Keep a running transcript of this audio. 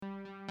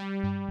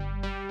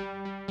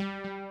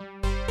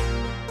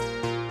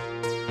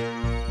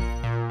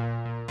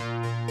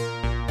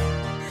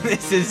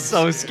This is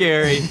so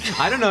scary.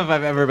 I don't know if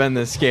I've ever been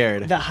this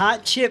scared. The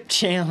hot chip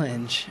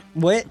challenge.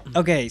 What?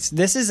 Okay, so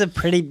this was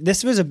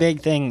a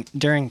big thing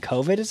during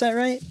COVID. Is that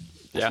right?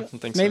 Yeah, I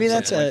think so. Maybe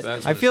that's Something a-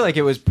 like that. I feel like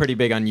it was pretty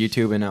big on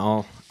YouTube and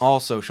all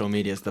social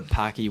medias, the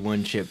Pocky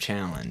One Chip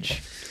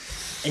Challenge.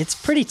 It's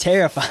pretty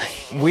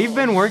terrifying. We've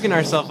been working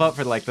ourselves up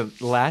for like the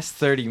last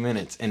 30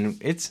 minutes, and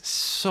it's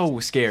so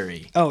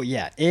scary. Oh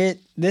yeah,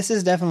 this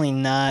is definitely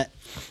not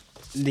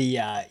the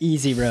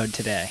easy road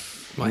today.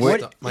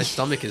 My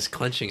stomach is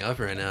clenching up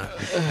right now.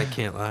 I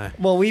can't lie.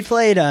 Well, we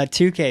played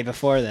 2K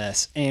before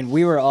this, and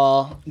we were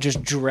all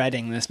just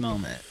dreading this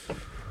moment.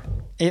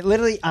 It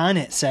literally on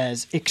it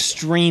says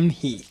extreme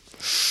heat.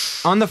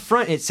 On the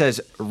front, it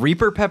says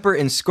Reaper Pepper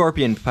and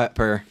Scorpion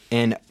Pepper,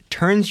 and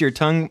turns your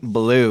tongue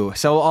blue.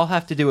 So I'll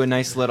have to do a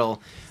nice little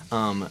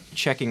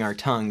checking our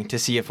tongue to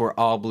see if we're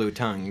all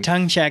blue-tongued.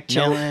 Tongue check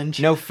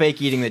challenge. No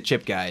fake eating the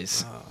chip,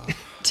 guys.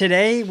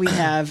 Today we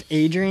have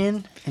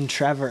Adrian and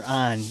Trevor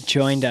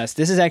joined us.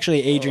 This is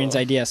actually Adrian's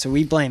idea, so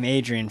we blame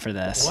Adrian for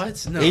this.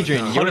 What? No,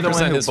 Adrian, no. you were the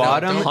one who his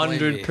bought fault. them.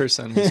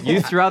 100%. You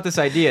threw out this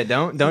idea.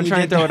 Don't try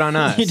and throw it on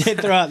us. You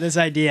did throw out this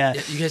idea.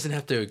 You guys didn't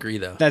have to agree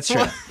though. That's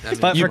true. I mean,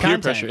 But You for peer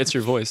content. pressure. It's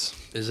your voice.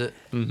 is it?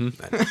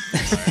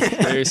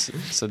 Very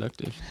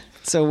seductive.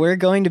 So we're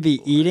going to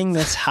be eating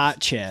this hot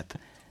chip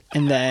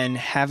and then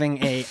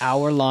having a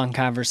hour-long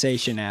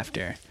conversation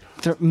after.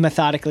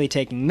 Methodically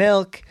taking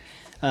milk,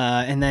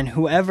 and then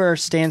whoever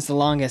stands the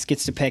longest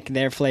gets to pick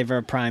their flavor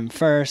of Prime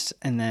first,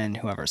 and then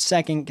whoever's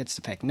second gets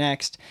to pick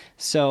next.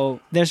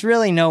 So there's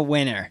really no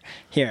winner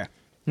here.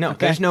 No,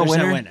 Okay? there's no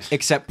winner winner.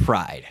 except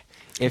pride.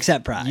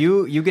 Except pride.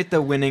 You get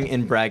the winning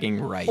and bragging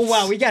rights. Oh,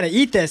 wow, we got to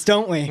eat this,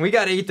 don't we? We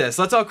gotta eat this.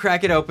 Let's all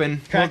crack it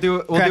open. Crack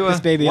we'll do this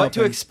baby what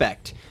to open.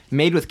 expect.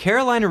 Made with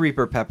Carolina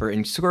Reaper pepper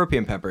and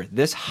scorpion pepper,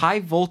 this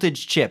high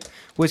voltage chip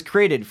was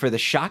created for the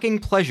shocking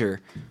pleasure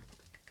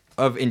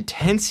of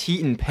intense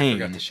heat and pain.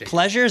 Forgot to shake.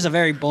 Pleasure is a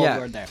very bold Yeah,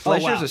 word there.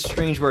 pleasure oh, is wow. a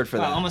strange word for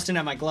Wow, that. almost didn't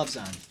have my gloves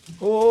on.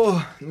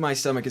 Oh, my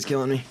stomach is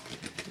killing me.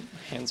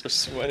 Hands are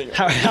sweating.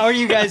 How are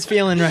you guys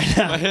feeling right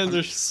My now? hands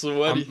are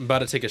sweaty. I'm about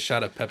to take a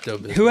shot of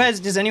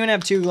Pepto-Bismol. Does anyone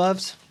have 2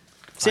 gloves?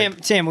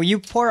 Sam, will you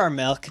pour our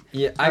milk?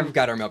 Yeah, I've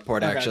got our milk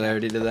poured Okay. actually. I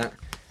already did that.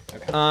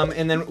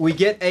 And then we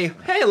get hey,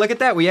 look at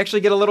that. We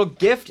actually get a little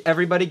gift.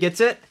 Everybody gets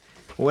it.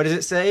 What does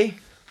it say?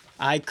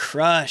 I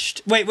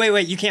crushed. Wait.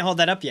 You can't hold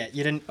that up yet.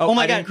 You didn't. Oh, Oh,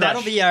 my I God. didn't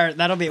crush.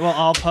 That'll be. We'll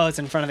all pose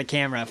in front of the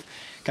camera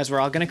because we're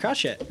all gonna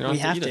crush it. don't We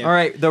have have to eat to. it. All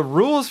right, the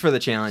rules for the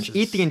challenge.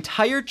 Eat the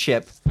entire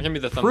chip. Give me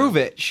the thumbnail. Prove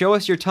it. Show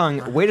us your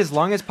tongue. Wait as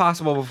long as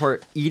possible before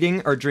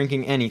eating or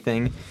drinking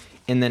anything.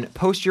 And then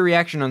post your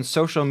reaction on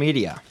social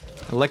media.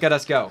 Look at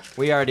us go.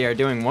 We already are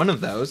doing one of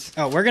those.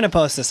 Oh, we're gonna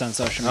post this on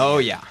social media. Oh,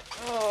 yeah.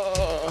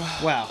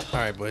 Wow. All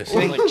right, boys.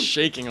 I'm like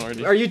shaking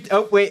already. Are you...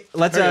 Oh, wait.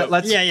 Let's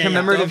Yeah.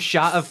 commemorative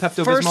shot of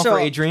Pepto-Bismol for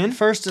Adrian.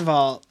 First of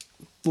all,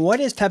 what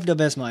is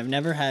Pepto-Bismol? I've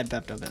never had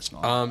Pepto-Bismol.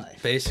 in my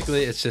life.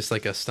 Basically, it's just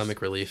like a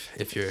stomach relief.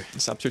 If you're,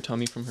 It stops your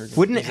tummy from hurting.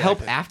 Wouldn't it help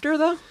Exactly. after,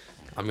 though?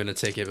 I'm gonna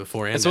take it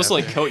before and It's supposed to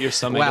like after. coat your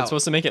stomach. Wow. It's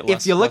supposed to make it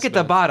less. If you look less at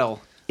the bad.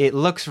 bottle, it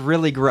looks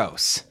really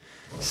gross.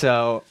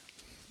 So...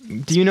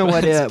 Do you know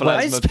what... It's what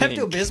Why is plasma pink.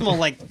 Pepto-Bismol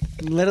like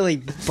literally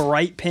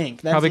bright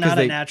pink? That's Probably 'cause not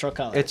a they- natural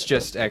color. It's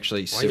just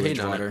actually Why you sewage hating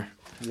on it? water.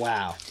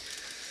 Wow.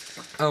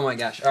 Oh, my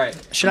gosh. All right.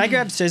 Should I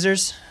grab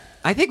scissors?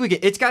 I think we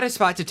get... It's got a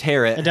spot to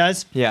tear it. It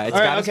does? Yeah, it's All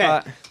right, got a okay.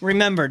 spot.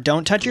 Remember,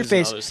 don't touch your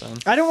There's face. another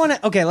sound. I don't want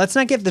to. Okay, let's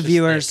not give the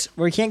viewers.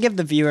 We can't give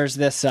the viewers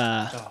this.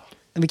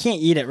 We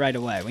can't eat it right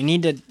away. We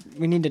need to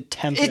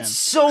tempt them. It's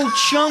so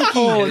chunky.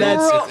 Oh,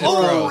 that's It's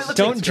gross. it looks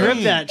Don't like drip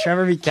paint. that,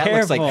 Trevor. Be That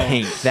careful. looks like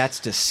paint.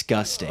 That's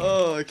disgusting.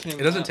 Oh, I can't.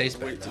 It doesn't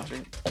taste bad.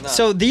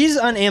 So these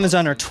on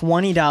Amazon are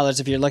 $20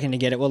 if you're looking to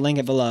get it. We'll link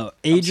it below.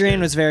 Adrian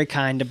was very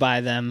kind to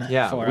buy them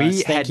Yeah, for we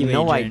us. Thank had you,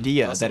 no Adrian.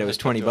 idea Also, that it was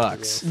I picked up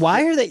 $20.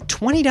 Why are they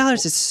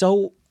 $20? Is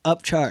so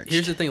upcharged.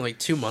 Here's the thing: like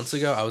 2 months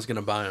ago, I was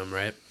gonna buy them,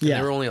 right? And Yeah.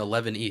 They were only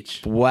 11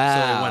 each. Wow.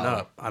 So they went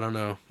up. I don't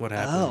know what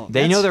happened. Oh,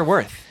 They know their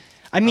worth.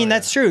 I mean, Oh,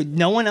 that's true.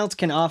 No one else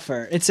can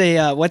offer. It's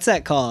a what's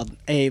that called?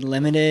 A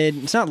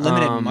limited. It's not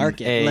limited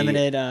market.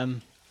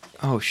 Limited.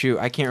 Oh shoot,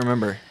 I can't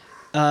remember.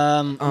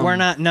 We're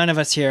not. None of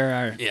us here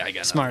are Yeah, I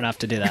got smart enough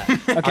to do that.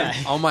 Okay.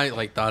 All my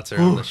like thoughts are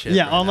on the shit.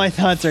 Yeah, right all now. my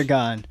thoughts are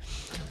gone.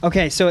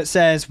 Okay, so it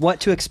says what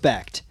to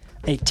expect: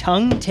 a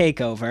tongue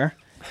takeover,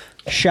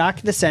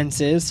 shock the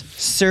senses,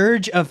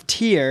 surge of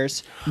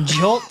tears,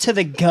 jolt to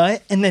the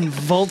gut, and then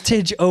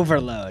voltage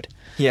overload.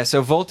 Yeah,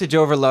 so voltage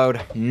overload.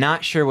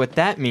 Not sure what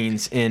that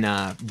means in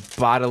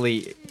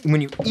bodily.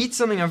 When you eat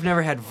something, I've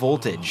never had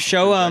voltage.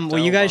 Show will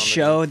you guys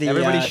show the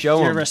Everybody show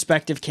your 'em.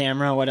 respective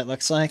camera what it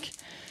looks like?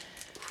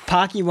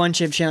 Pocky One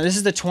Chip Challenge. This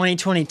is the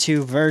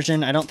 2022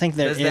 version. I don't think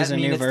there Does is that a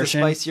mean new it's the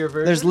version. spicier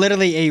version? There's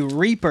literally a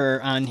Reaper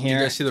on You here.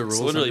 guys see the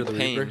rules? literally under the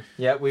pain. Reaper?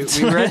 Yeah, we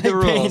read the Pain,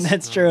 rules.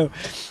 That's true.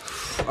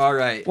 All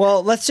right.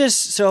 Well, let's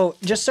just so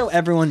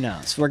everyone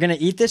knows, we're gonna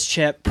eat this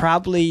chip,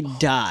 probably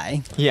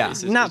die. Yeah,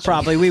 Not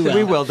probably, we will.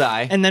 we will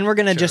die. And then we're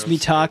gonna just Sure, be I'm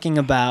talking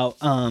about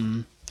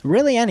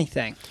Really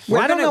anything.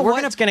 I don't know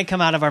what's going to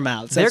come out of our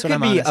mouths. There That's what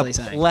could I'm be honestly a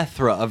saying.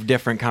 plethora of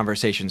different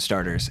conversation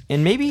starters,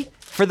 and maybe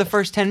for the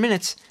first 10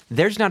 minutes,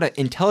 there's not an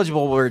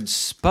intelligible word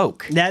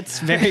spoke. That's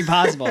very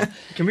possible.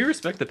 Can we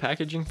respect the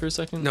packaging for a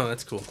second? No,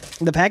 that's cool.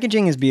 The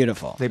packaging is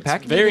beautiful. The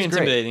packaging Very is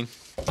great. intimidating.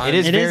 It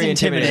is It is very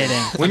intimidating.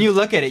 When you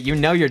look at it, you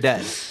know you're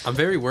dead. I'm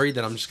very worried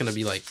that I'm just gonna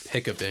be like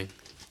hiccuping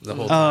the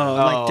whole Oh, time.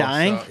 like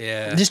dying? So,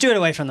 yeah. Just do it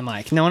away from the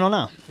mic. No one will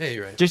know. Yeah,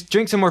 you're right. Just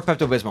drink some more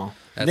Pepto-Bismol.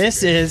 That's This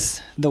great.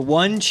 is the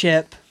one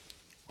chip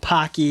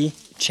Pocky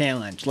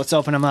challenge. Let's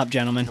open them up,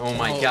 gentlemen. Oh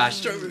my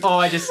gosh. Oh,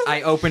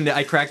 I opened it.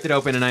 I cracked it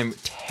open and I'm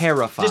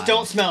terrified. Just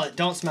don't smell it.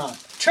 Don't smell it.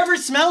 Trevor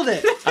smelled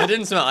it. I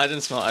didn't smell. I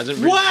didn't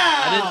breathe.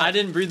 Wow! I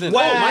didn't breathe in.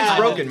 Wow. Oh, mine's Wow.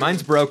 broken.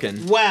 Mine's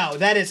broken. Wow,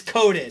 that is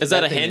coated. Is that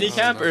a That thing-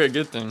 handicap or a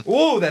good thing?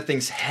 Whoa, that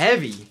thing's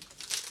heavy.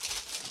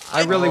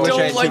 I really wish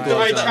don't I had like two the-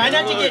 All right, gloves try on.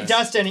 not to get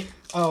dust any.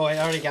 Oh, I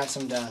already got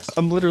some dust.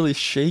 I'm literally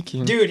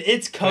shaking. Dude,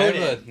 it's Can I have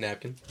coated. a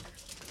napkin?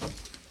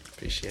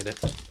 Appreciate it.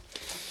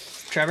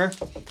 Trevor?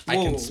 I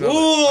can Whoa. smell it.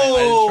 Whoa! I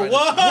didn't try to-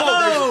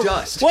 Whoa! There's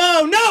dust.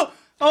 Whoa! No!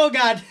 Oh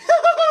God!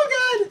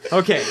 Oh God!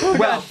 Okay,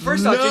 well,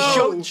 first off,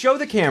 just show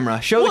the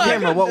camera. Show the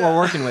camera what we're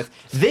working with.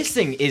 This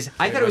thing is,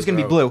 I thought it was going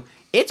to be blue.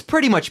 It's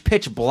pretty much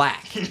pitch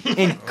black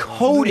and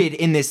coated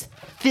in this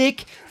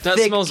thick That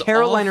smells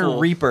Carolina awful.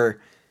 Reaper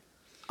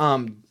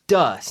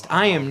dust.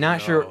 I am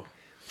not sure. All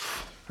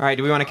right,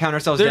 do we want to count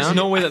ourselves There's down?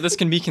 no way that this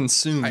can be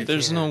consumed. I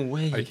There's can't. no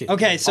way. I can't.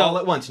 Okay, All so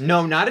at once.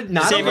 No, not a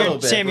Sam, little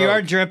bit. Sam, you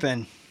are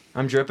dripping.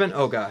 I'm dripping?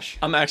 Oh, gosh.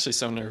 I'm actually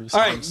so nervous. All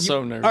right, I'm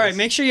so nervous. All right,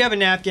 make sure you have a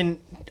napkin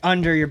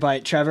under your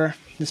bite, Trevor.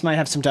 This might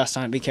have some dust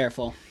on it. Be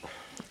careful.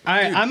 All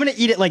right, I'm gonna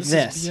eat it like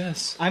this.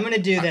 Yes. I'm gonna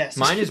do this.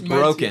 Mine is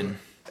broken.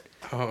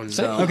 Oh no.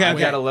 So Okay, I've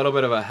okay. got a little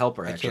bit of a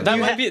helper, actually. That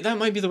You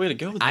might be the way to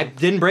go. Though. I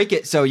didn't break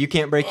it, so you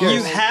can't break yours.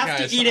 You have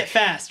Guys, to eat it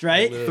fast,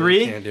 right? Literally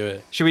Three? Can't do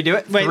it. Should we do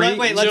it? Wait, Three?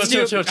 wait, let's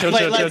do. chill, chill, wait,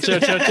 chill, let's- chill,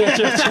 chill, chill,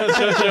 chill,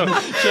 chill,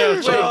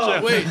 chill, chill.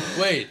 Oh,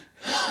 wait.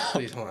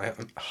 Please hold on.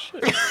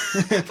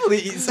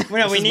 Please.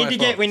 No, we is need my to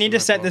fault. We need to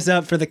This is my set this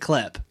up for the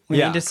clip. We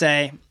Yeah. need to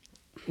say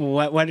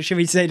what should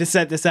we say to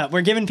set this up?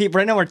 We're giving people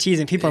right now. We're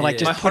teasing people are like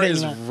Yeah. My just heart put it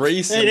is in.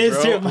 racing. It is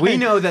bro. too. We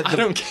know that I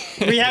don't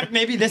care. We have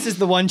maybe this is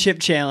the one chip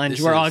challenge.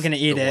 This We're all is gonna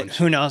eat the it. one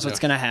Who chip, knows what's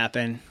yeah. gonna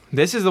happen?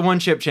 this is the one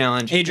chip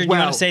challenge. Adrian, Well,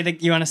 you want to say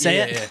that? You want to say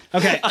Yeah, it?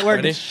 Okay,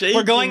 Ready?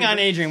 we're going on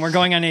Adrian. We're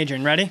going on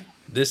Adrian. Ready?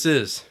 This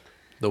is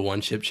the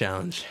one chip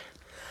challenge.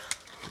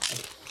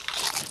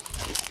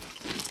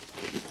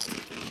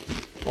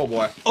 Oh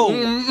boy.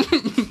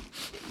 Oh,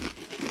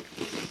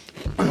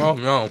 Oh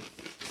no.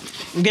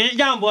 get it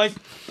down, boys,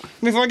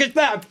 before it gets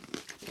bad.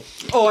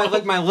 Oh, I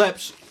licked my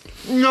lips.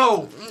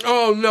 No.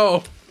 Oh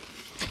no.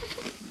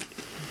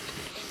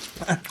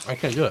 I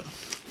can't do it.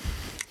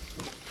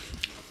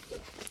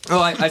 Oh,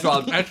 I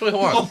swallowed. Actually,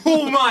 hold on.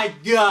 Oh my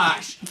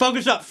gosh.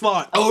 Focus up,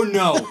 fart. Oh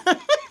no.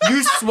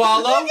 You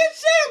swallow? Look at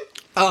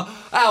Sam.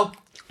 Ow.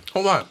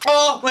 Hold on.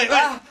 Oh, Wait.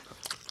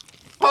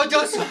 Oh,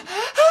 just.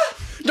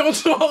 Don't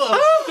swallow.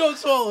 Don't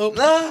swallow.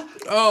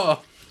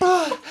 Oh.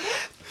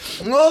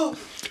 Oh.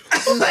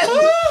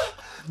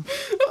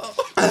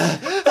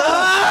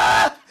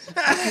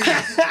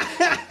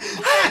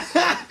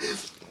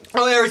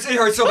 Oh, it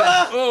hurts so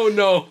bad. Oh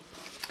no.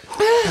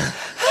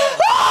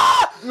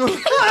 Oh,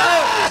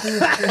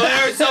 it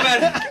hurts so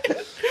bad.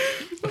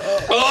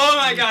 Oh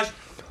my gosh.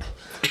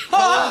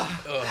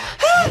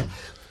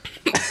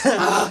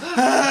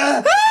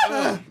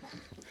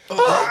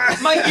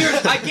 My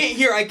ears, I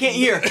can't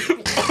hear.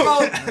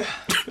 Oh.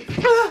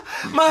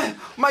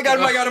 My god.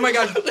 I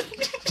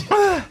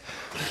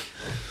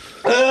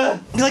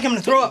feel like I'm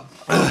gonna throw up.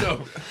 Oh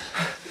no.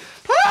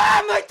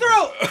 My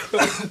throat.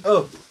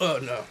 Oh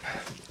no.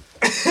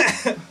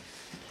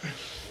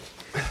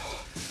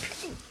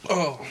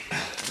 Oh.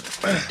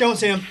 Don't,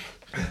 Sam.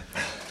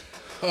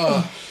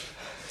 Oh,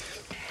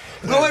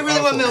 I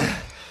really want milk.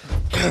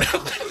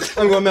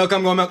 I'm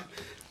going milk.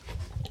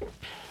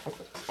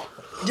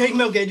 Take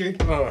milk, Adrian.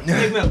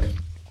 Take milk.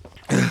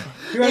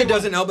 It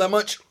doesn't help that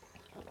much.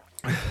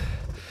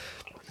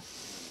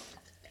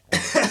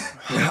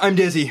 I'm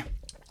dizzy.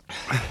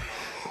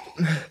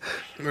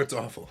 That's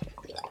awful.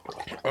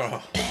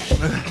 Oh.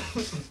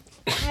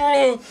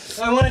 I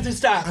want it to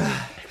stop.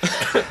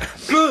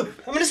 I'm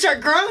gonna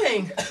start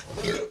crying.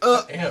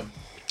 Damn.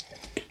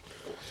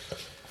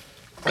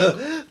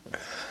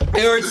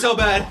 It hurts so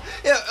bad.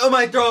 Yeah, oh,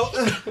 my throat,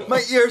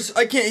 my ears,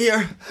 I can't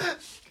hear.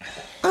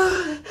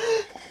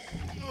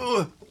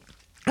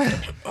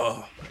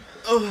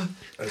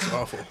 That's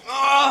awful.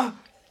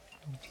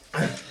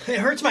 It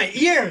hurts my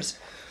ears.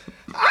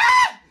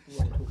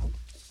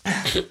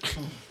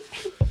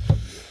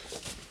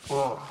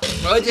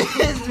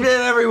 It's been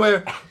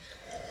everywhere.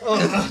 Oh,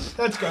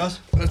 that's gross.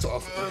 That's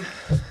awful.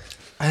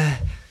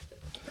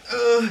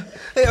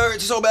 It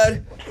hurts so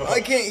bad.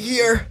 I can't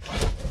hear.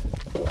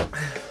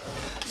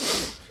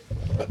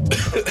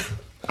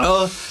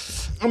 I'm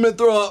gonna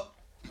throw up.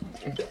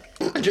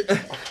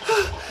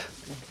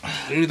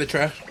 You need the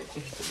trash?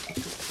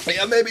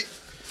 Yeah, maybe.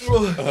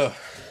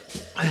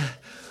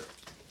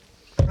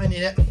 I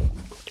need it.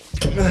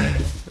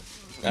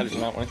 I did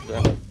not want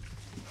to.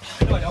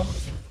 No, I don't.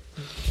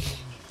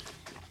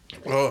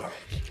 Oh.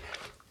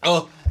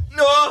 Oh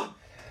no!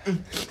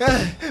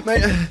 My.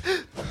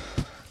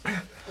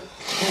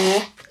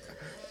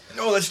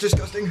 Oh, that's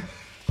disgusting.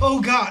 Oh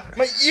God.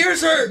 My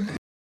ears hurt.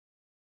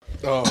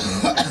 Oh.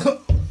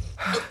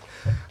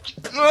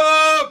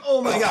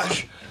 Oh my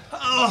gosh.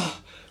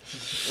 Oh,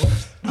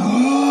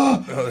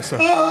 that's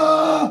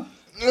not.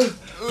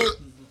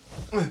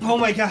 Oh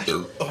my gosh.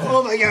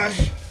 Oh my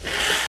gosh.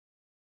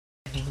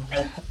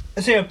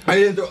 Sam. I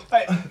didn't throw.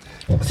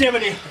 Sam,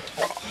 I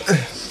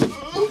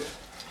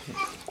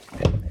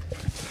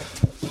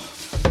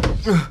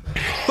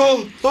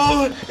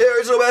Oh, it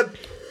hurts so bad.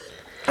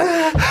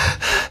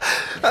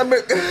 I'm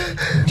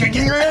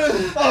drinking.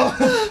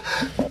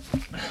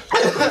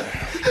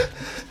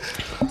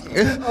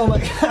 Oh my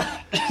God.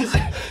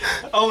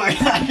 Oh my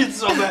God, it's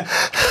so bad.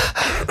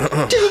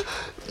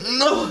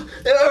 No,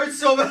 it hurts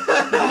so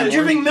bad. I'm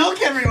dripping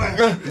milk everywhere.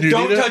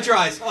 Don't touch your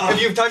eyes.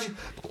 If you've touched.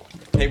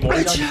 Hey, more.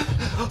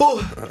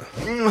 Oh.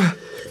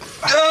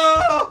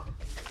 Oh.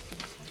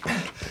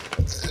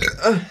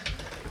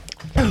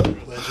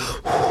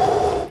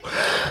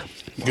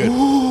 Good.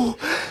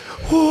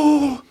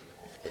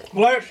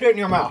 Let it sit in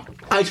your mouth.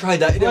 I tried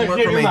that. It didn't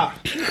work for me.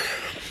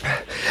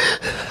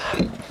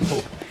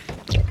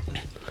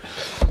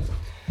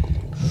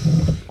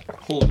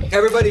 Holy.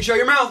 Everybody, show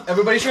your mouth.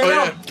 Everybody, show your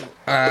mouth.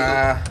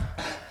 I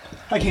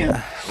can't.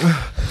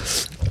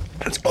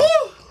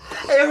 Oh,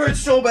 it hurts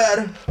so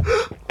bad.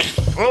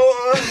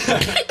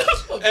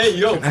 Oh. Hey,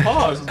 yo,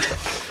 pause.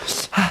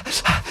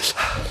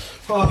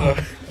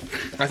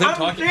 I think I'm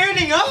talking.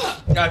 standing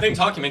up. I think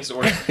talking makes it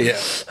worse. Yeah.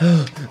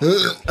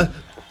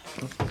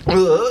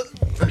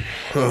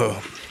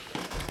 Oh.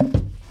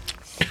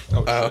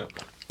 Oh, shit.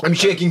 I'm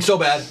shaking so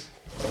bad.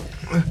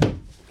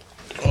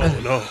 Oh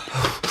no.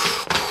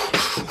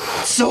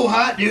 It's so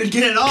hot, dude.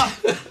 Get it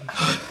off.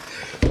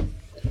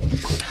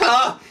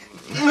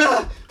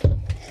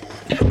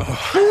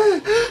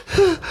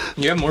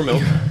 You have more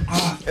milk?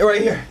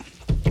 Right here.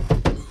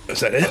 Is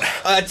that it?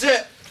 That's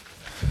it.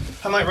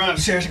 I might run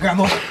upstairs and grab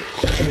more.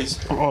 Please.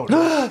 Oh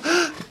no.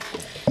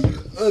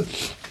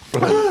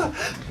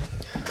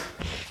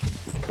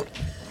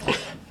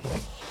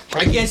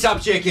 I can't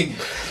stop shaking.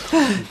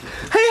 Hey,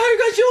 how you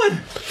guys doing?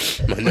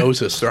 My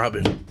nose is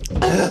throbbing.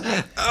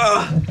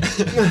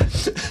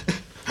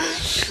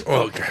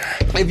 Oh god.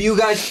 If you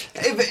guys,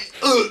 if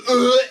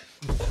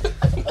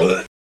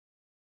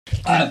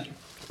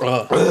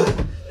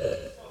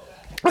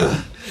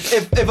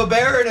a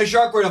bear and a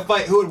shark were to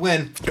fight, who would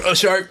win? A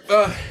shark.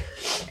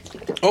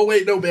 Oh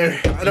wait, no bear.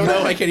 I don't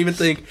know. I can't even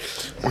think.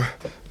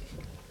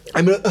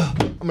 I'm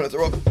gonna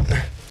throw up.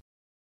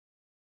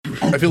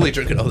 I feel like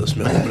drinking all this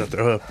milk. I'm gonna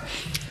throw up.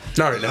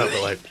 Not right now,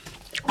 but like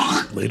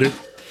later.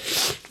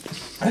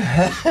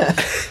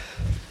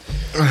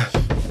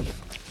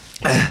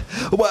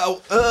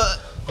 Wow.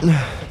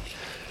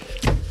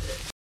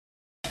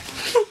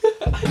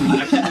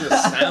 I can't do the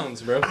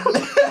sounds, bro.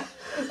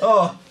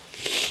 Oh,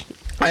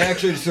 I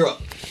actually just threw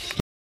up.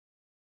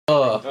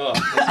 Oh.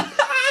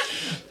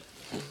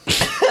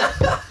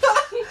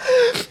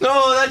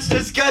 No, that's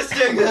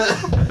disgusting. I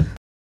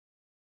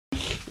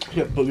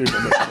got boogers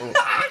on my phone.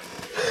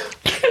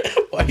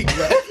 Why you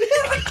laughing?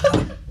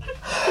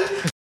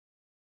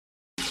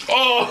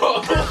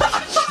 Oh!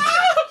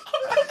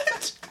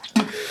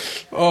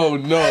 Oh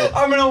no.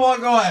 I'm gonna walk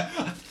away.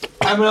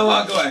 I'm gonna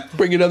walk away.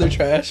 Bring another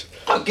trash.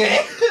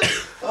 Okay.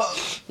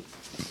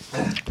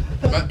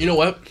 You know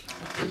what?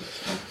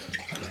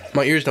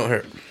 My ears don't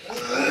hurt.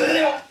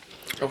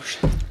 Oh,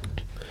 shit.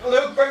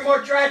 Luke, bring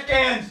more trash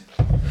cans.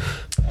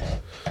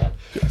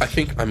 I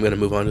think I'm gonna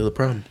move on to the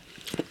prom.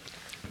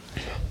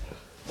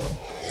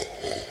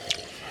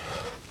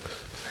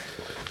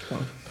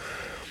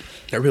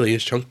 That really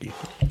is chunky.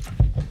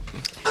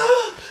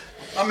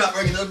 I'm not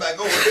bringing those back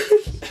over.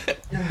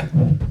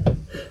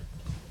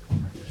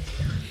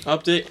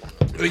 Update.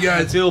 Yeah,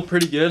 I feel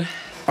pretty good.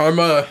 I'm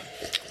I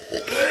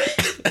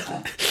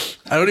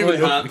don't Really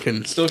even know hot. if we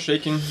can. Still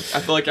shaking. I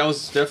feel like I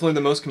was definitely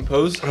the most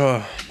composed.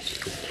 Oh,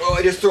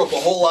 I just threw up a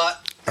whole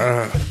lot.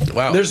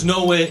 Wow. There's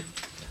no way.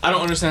 I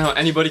don't understand how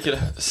anybody could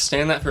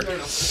stand that for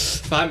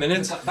 5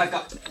 minutes. Back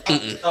up.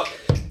 Up.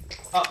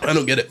 I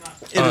don't get it.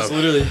 It is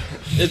literally.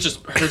 It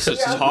just hurts to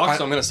talk,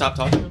 so I'm gonna stop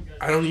talking.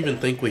 I don't even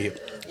think we.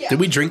 Did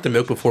we drink the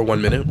milk before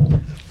 1 minute?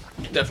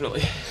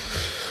 Definitely.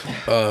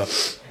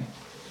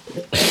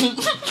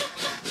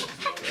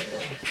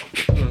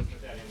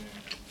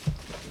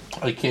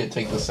 I can't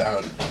take the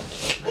sound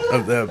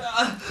of them.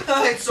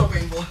 It's so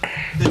painful.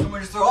 Did someone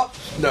just throw up?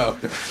 No.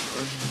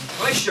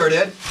 I sure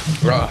did.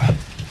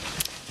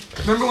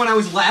 Remember when I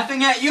was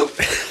laughing at you?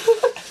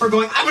 For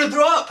going, I'm gonna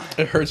throw up.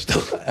 It hurts to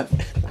laugh.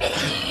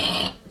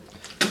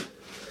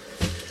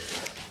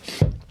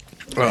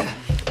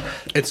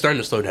 It's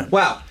starting to slow down.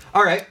 Wow.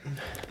 All right.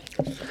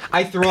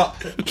 I threw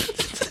up.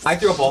 I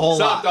threw up a whole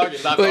Stop lot. talking.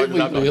 Stop Wait, talking.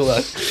 Stop talking.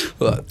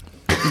 hold on.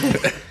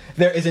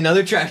 There is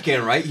another trash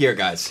can right here,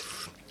 guys.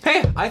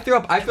 Hey, I threw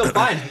up. I feel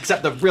fine,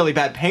 except the really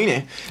bad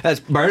pain that's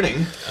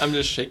burning. I'm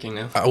just shaking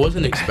now. I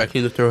wasn't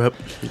expecting to throw up,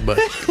 but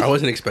I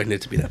wasn't expecting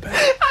it to be that bad.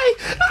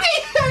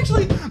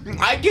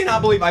 I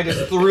cannot believe I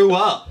just threw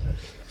up.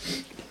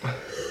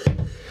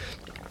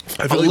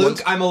 I feel like Luke,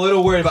 once- I'm a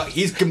little worried about.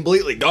 He's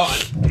completely gone.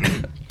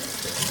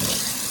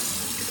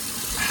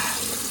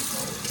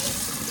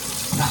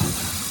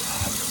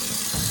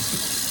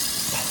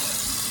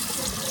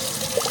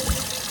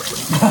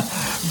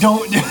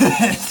 Don't do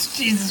this.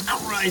 Jesus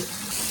Christ.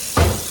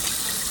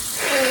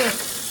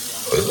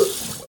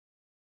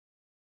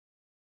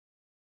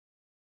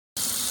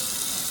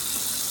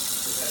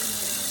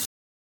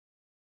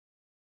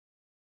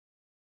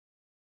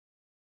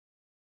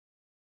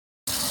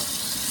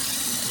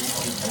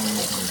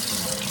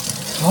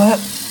 What?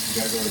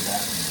 You gotta go to the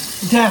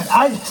bathroom.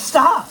 Dad,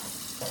 stop.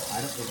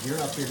 If you're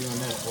up here doing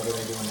this, what are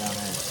they doing down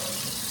there?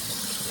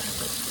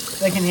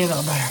 They can handle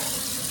it better.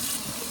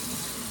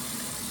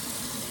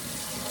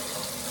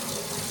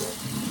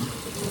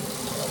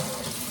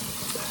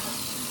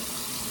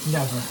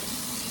 Never.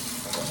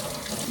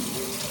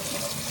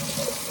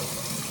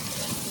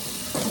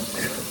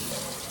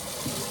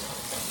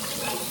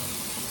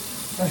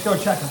 Let's go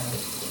check on him.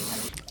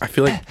 I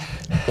feel like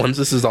once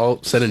this is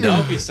all said and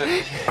I'll done, be sent.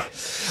 I'm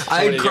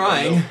Somebody get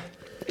crying.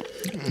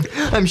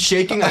 I'm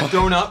shaking. I've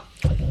thrown up.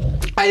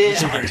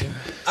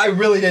 I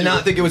really did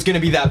not think it was gonna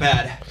be that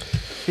bad.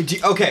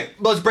 Okay,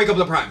 let's break up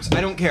the primes.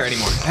 I don't care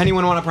anymore.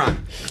 Anyone want a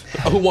prime?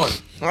 who won?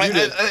 You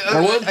did.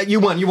 I won? You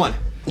won. You won.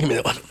 Give me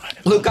that one.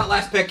 Luke got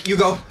last pick. You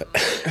go.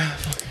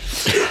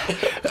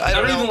 I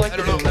don't even like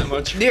the game that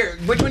much. Here,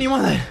 which one do you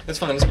want? It's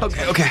fine. It's fine.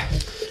 Okay. Okay.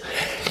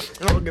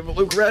 I'll give a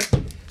Luke red.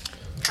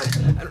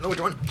 I don't know which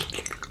one.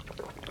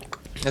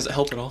 Does it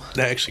help at all?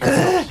 That actually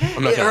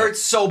I'm not It gonna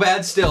hurts so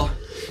bad still.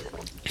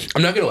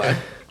 I'm not gonna lie.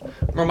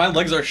 Bro, my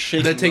legs are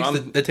shaking.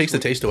 That takes the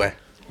taste away.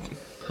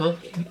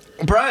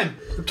 Prime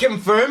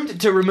confirmed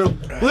to remove.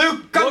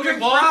 Luke, come drink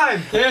Prime.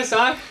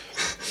 KSI.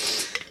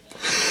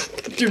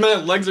 Dude, my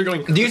legs are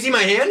going. Do you see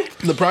my hand?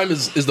 The prime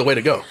is the way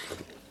to go.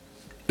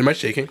 Am I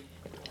shaking?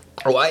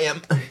 Oh, I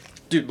am.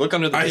 Dude, look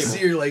under the I table. see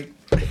you're like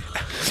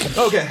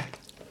Okay.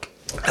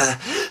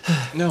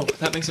 No,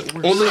 that makes it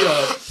worse. only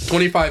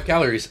 25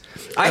 calories.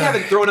 I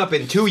haven't thrown up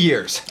in 2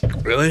 years.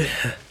 Really?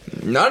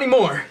 Not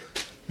anymore.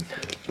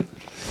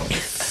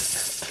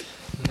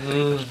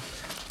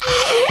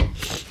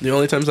 The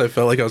only times I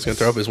felt like I was gonna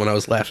throw up is when I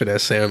was laughing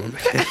at Sam.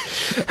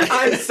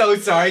 I'm so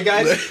sorry,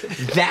 guys.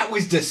 That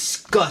was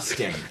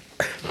disgusting.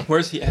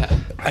 Where's he at?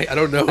 I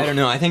don't know. I don't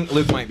know. I think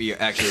Luke might be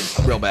actually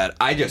real bad.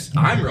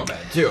 I'm real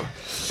bad too.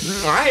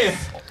 All right.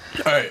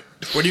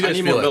 What do you I guys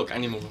need feel more like? milk. I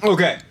need more milk.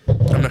 Okay.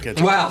 I'm not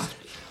gonna. Wow.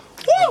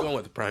 I'm going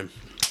with the prime.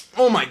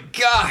 Oh my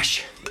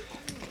gosh.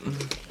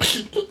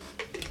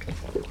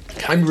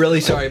 I'm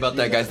really sorry about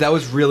that, guys. That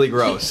was really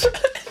gross.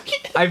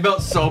 I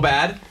felt so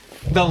bad.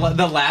 The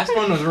last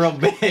one was real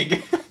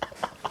big.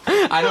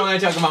 I don't want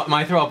to talk about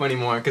my throw up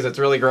anymore because it's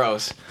really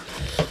gross.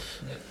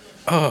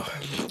 Oh,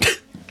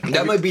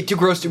 That might be too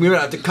gross. We might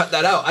have to cut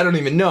that out. I don't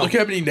even know. look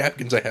how many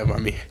napkins I have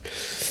on me.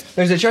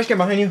 There's a trash can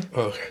behind you.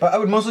 Oh, I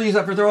would mostly use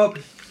that for throw up.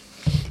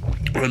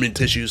 I mean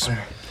tissues.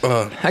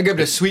 I grabbed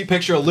a sweet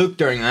picture of Luke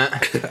during that.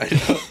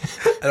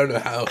 I don't know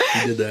how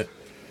he did that.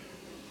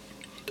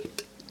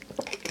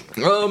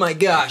 Oh my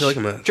gosh. I feel like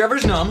I'm a-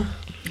 Trevor's numb.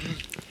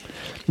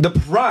 The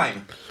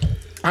prime.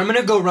 I'm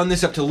gonna go run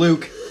this up to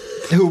Luke,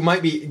 who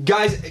might be.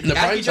 Guys, ask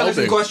prime's each other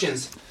some helping.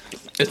 questions.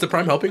 Is the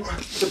prime helping?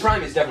 The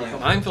prime is definitely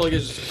helping. Mine feel like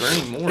it's just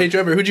burning more. Hey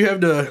Trevor, who'd you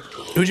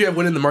have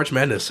winning the March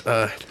Madness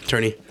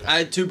tourney? I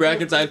had 2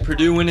 brackets. I had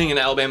Purdue winning and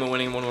Alabama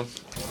winning 1-1.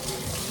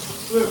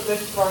 Luke,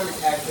 this prime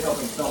is actually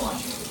helping so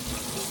much.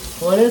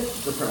 What is?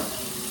 The prime.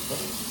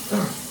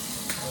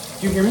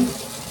 Do you hear me?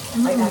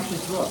 I actually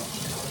threw up.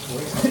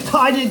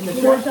 I did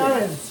 4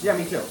 times. Yeah,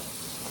 me too.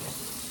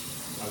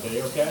 Are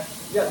they okay?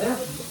 Yeah,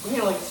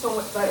 they're like so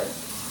much better.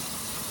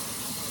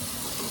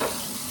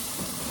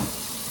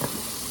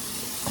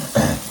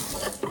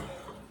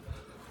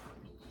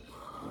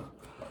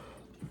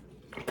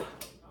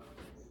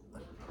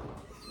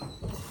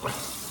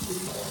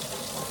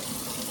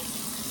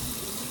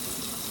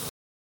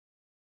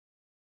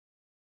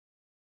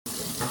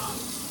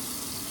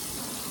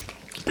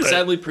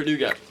 Sadly, Purdue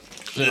got.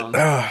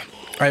 I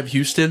have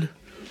Houston.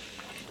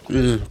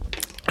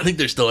 I think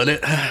they're still in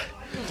it.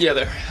 Yeah,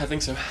 there. I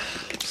think so.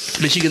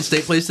 Michigan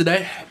State plays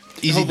today.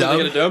 Easy Hopefully dub.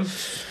 they get a dub.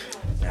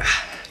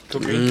 Go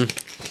green.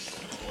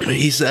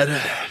 He said,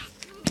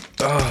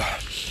 I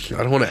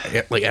don't want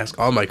to like ask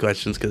all my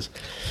questions because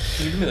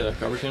Can you give me the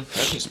garbage can?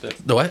 I can spit.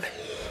 the what?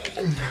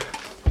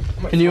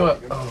 Can you?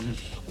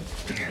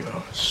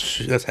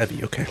 That's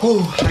heavy. Okay.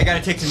 I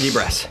gotta take some deep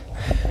breaths.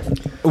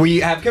 We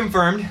have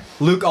confirmed.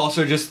 Luke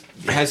also just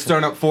has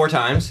thrown up 4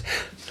 times.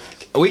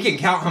 We can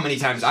count how many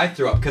times I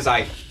threw up because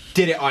I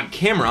did it on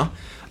camera.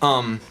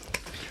 Wow.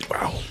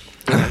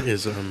 That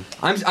is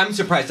I'm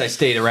surprised I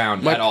stayed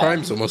around my at all.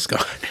 prime's almost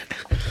gone.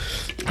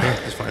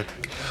 It's fine.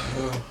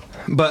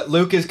 But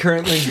Luke is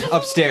currently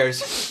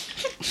upstairs.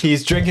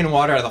 He's drinking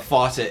water out of the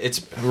faucet.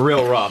 It's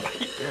real rough.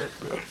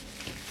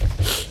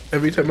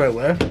 every time I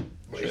laugh,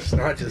 my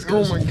snot just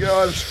goes. Oh my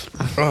gosh.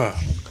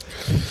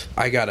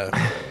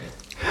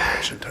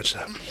 I shouldn't touch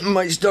that.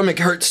 My stomach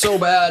hurts so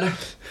bad.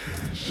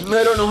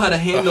 I don't know how to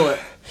handle it.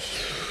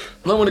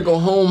 I want to go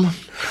home.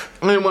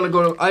 I want to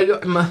go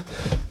to.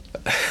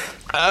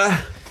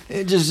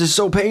 It just is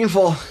so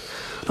painful.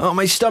 Oh,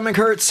 my stomach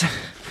hurts.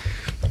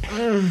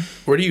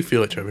 Where do you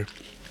feel it, Trevor?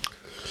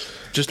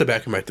 Just the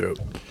back of my throat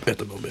at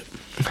the moment.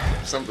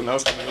 Something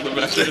else coming in the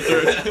back of your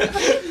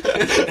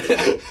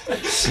throat.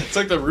 It's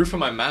like the roof of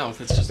my mouth.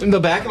 It's just In the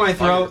back of my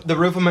throat, the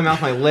roof of my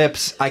mouth, my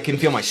lips. I can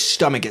feel my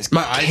stomach is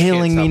My eyes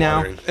killing can't me stop now.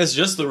 watering. It's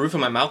just the roof of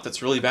my mouth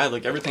that's really bad.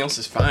 Like everything else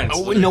is fine. It's Oh,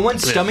 literally- no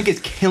one's stomach is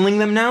killing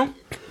them now?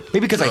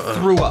 Maybe because I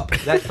threw up.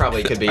 That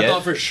probably could be I thought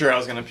it. for sure I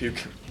was gonna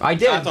puke. I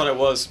did. I thought it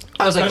was.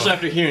 I was like, Especially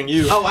after hearing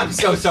you. oh, I'm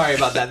so sorry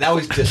about that. That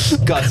was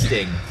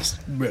disgusting.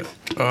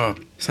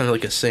 Sounded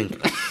like a sink.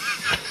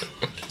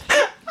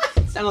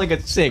 Sounded like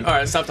a sink. All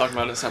right, stop talking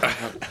about it. Stop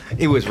talking about it.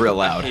 It was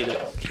real I loud. hate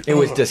it. It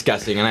was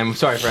disgusting, and I'm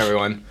sorry for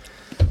everyone.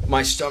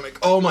 My stomach.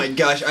 Oh my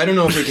gosh. I don't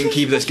know if we can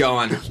keep this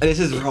going. This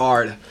is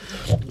hard.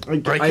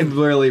 I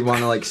really want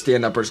to like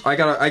stand up or I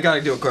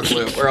gotta do a quick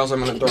loop or else I'm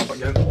gonna throw up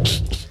again.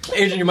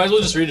 Adrian, you might as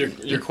well just read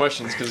your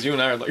questions because you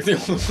and I are like the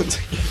only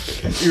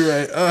ones. You're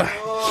right.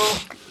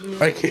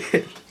 I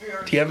can't.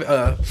 Do you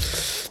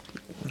have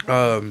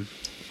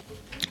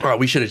Oh,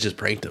 we should have just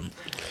pranked him.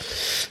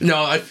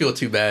 No, I feel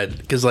too bad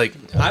because like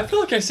I feel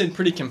like I stayed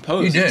pretty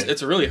composed. You did.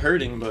 It's really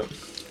hurting, but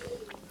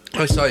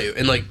I saw you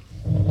and like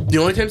the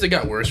only times it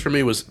got worse for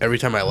me was every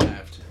time I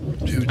laughed.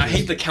 Dude, I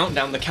hate the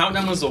countdown. The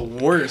countdown was the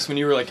worst when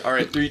you were like, all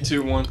right, 3,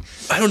 2, 1.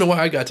 I don't know why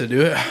I got to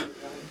do it.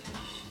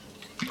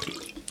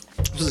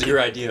 This is your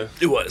idea.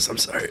 It was. I'm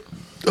sorry.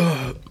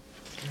 I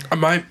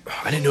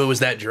didn't know it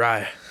was that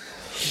dry.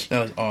 That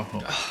was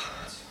awful.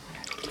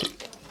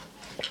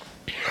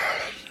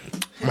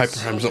 My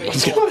prime's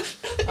almost gone.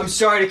 I'm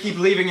sorry to keep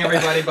leaving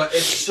everybody, but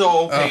it's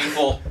so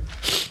painful.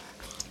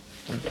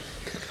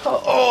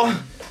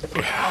 Oh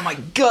my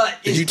gut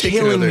Did is you take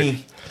killing another-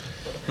 me.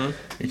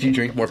 Did you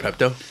drink more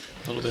Pepto?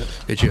 A little bit.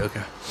 Did you?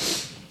 Okay.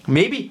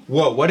 Maybe.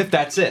 Whoa, what if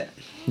that's it?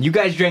 You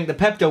guys drank the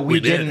Pepto, we We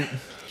did. didn't.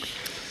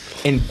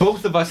 And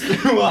both of us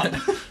threw up. I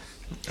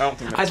don't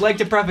think that's I'd like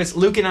to preface,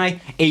 Luke and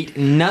I ate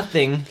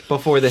nothing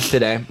before this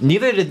today.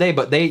 Neither did they,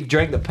 but they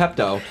drank the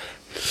Pepto.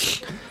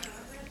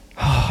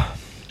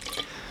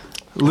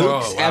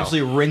 Luke's Oh, wow.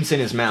 absolutely rinsing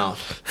his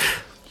mouth.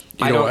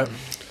 You know what?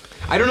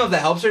 I don't know if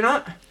that helps or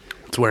not.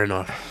 It's wearing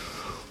off.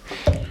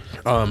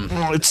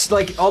 It's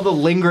like all the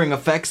lingering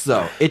effects,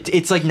 though.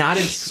 It's like not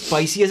as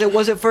spicy as it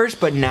was at first,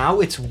 but now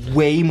it's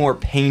way more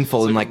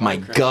painful in like my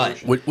Minecraft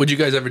gut. Would you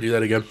guys ever do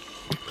that again?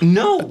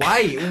 No,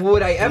 why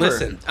would I ever?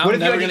 Listen, I'm what if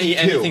never you gonna had eat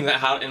to eat two? anything that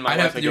hot in my I'd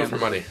life have to do it again.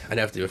 for money. I'd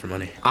have to do it for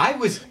money. I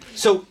was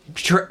so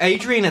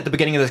Adrian at the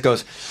beginning of this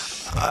goes.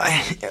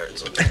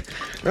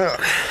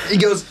 He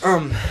goes.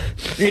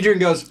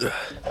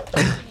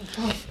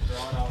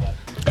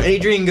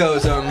 Adrian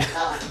goes.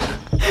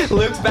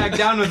 Luke's back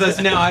down with us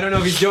now. I don't know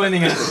if he's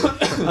joining us.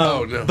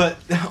 Oh no. But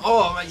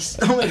my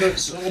stomach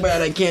hurts so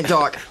bad I can't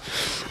talk.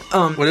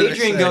 What did I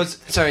Adrian say? goes.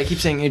 Sorry, I keep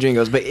saying Adrian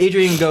goes, but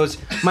Adrian goes.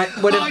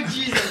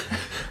 Jesus!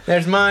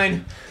 There's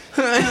mine.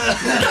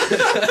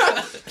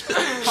 I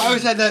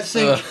always had that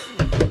sink.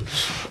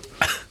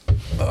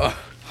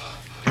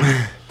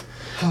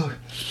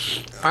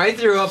 I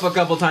threw up a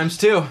couple times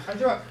too. I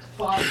threw up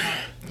 5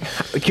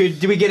 times.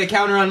 Did we get a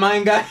counter on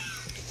mine, guy?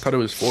 Thought it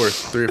was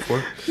 3 or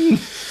 4.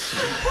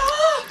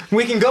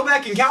 We can go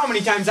back and count how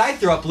many times I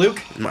threw up,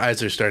 Luke. My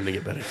eyes are starting to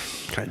get better,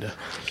 kinda.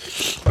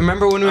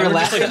 Remember when we were We're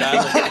just laughing? like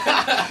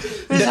that.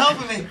 It's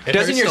helping me. It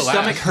Doesn't hurts your to laugh.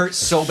 stomach hurt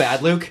so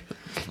bad, Luke?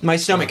 My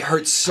stomach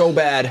hurts so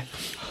bad.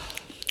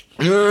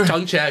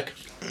 Tongue check.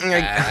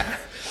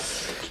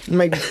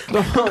 My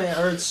oh, it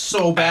hurts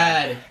so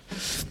bad.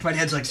 My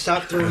dad's like,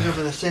 stop throwing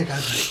over the sink. I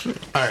was like,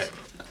 All right.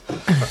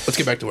 Let's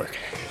get back to work.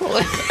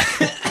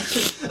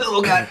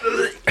 Oh God.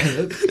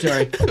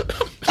 Sorry.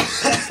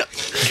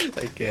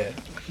 I can't.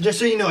 just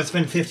so you know, it's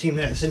been 15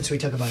 minutes since we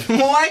took a bite.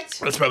 What?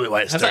 That's probably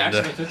why it's Has it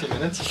actually starting been 50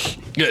 minutes?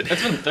 to. Good.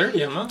 It's been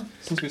 30 a month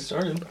since we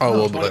started. Oh,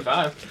 well, but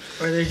 25.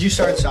 Or did you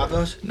start and stop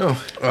those? No.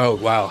 oh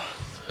wow.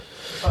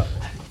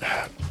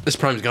 This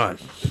prime's gone.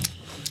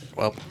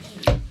 Well,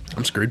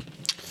 I'm screwed.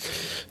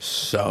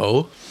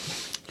 So,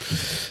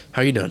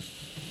 how you doing?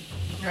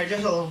 Alright,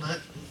 just a little bit.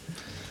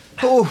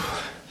 Oh.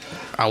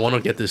 I want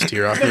to get this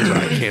tear off here, but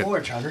I can't. More,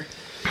 Trevor.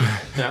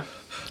 Yeah.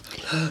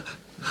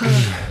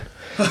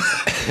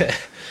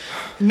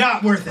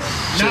 Not worth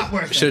it. Not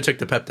worth Should it. have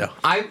took the Pepto.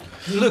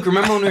 Look,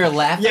 remember when we were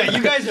laughing? Yeah,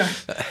 you guys are.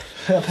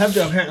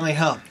 Pepto apparently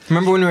helped.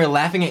 Remember when we were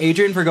laughing at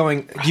Adrian for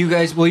going,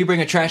 will you bring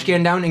a trash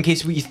can down in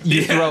case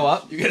you throw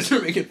up? You guys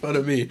are making fun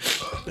of me.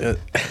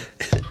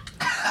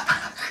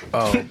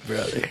 Oh,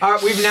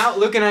 brother.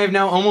 Luke and I have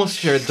now almost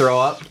shared throw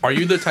up. Are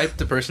you the type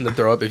of person to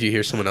throw up if you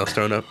hear someone else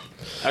throwing up?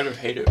 I would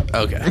hate it.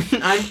 Okay.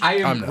 I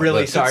am I'm not,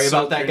 really but sorry it's so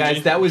about that, guys.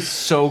 cringy. That was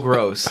so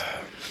gross.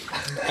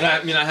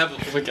 And I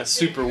have like a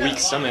super weak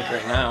stomach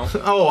right now.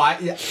 Oh,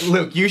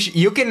 Luke,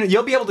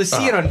 you'll be able to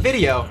see it on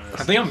video.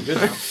 I think I'm good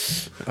now.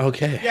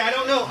 Okay. Yeah, I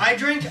don't know.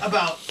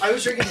 I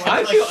was drinking water I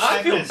like feel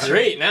 5 minutes.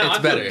 great now. It's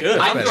I feel better. good.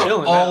 It's I'm better.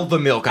 chilling All now. the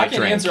milk I I can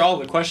drank. answer all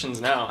the questions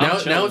now.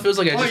 Now it feels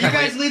like I Oh, just you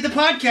have guys lead the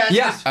podcast.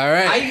 Yeah. All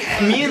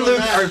right. Me and Luke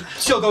are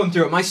still going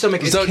through it. My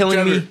stomach is So, killing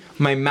Trevor- me.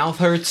 My mouth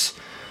hurts.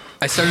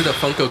 I started a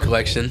Funko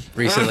collection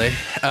recently.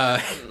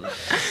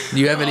 Do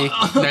you have any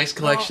nice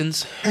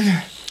collections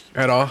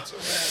at all?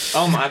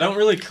 I don't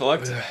really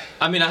collect.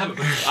 I mean, I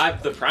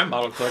have the Prime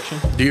Bottle collection.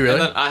 Do you really?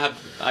 And then I have,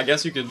 I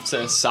guess you could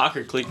say, a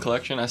soccer cleat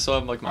collection. I still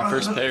have like my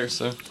first pair,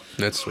 so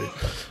That's sweet.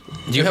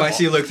 Do you If have I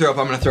see Luke throw up,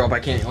 I'm gonna throw up. I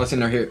can't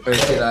listen or hear or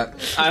see that.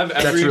 I have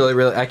That's every.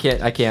 really. I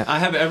can't. I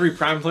have every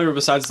Prime flavor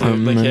besides the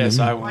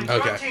KSI one. My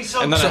throat Okay. tastes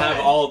so And then I good. have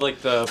all of,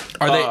 like the.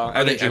 Are they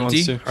energy ones,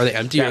 empty? too. Are they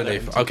empty Yeah, or are they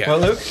they're empty. okay? Well,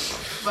 Luke,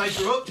 My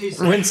throat tastes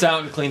Rinse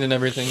out and clean and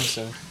everything,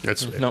 so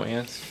That's sweet. no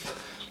ants.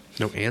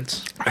 No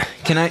ants.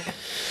 can I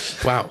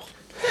Wow.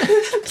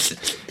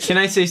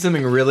 say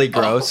something really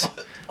gross?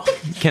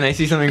 Can I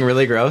see something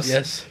really gross?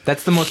 Yes.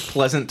 That's the most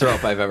pleasant throw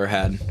up I've ever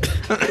had.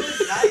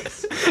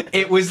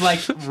 It was like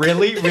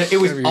really. It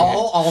was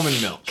all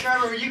almond milk.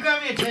 Trevor, you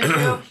got me a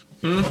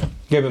tissue?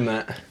 Give him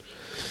that.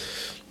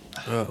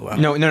 Oh wow.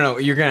 No.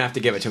 You're gonna have to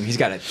give it to him. He's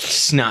got a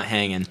snot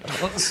hanging.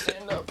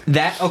 Stand up.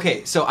 That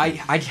okay? So I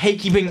hate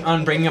keeping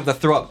on bringing up the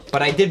throw up,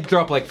 but I did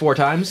throw up like 4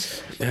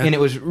 times, Yeah. and it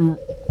was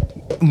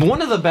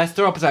one of the best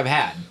throw ups I've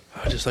had.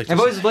 I just like. I've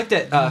always looked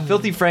at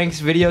Filthy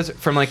Frank's videos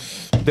from like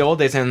the old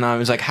days, and I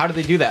was like, how do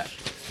they do that?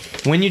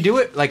 When you do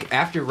it like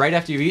right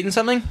after you've eaten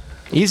something,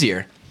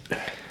 easier.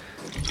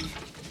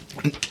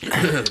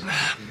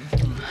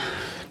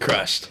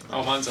 crushed.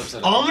 Oh, mine's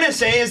upside All down. I'm gonna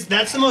say is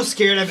that's the most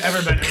scared I've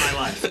ever been in my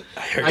life.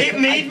 heard It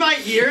made my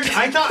ears.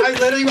 I thought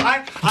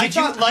I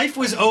thought life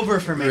was over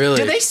for me. Really?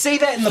 Did they say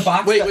that in the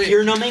box? Wait, that wait.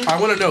 ear numbing? I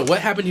want to know what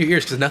happened to your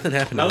ears because nothing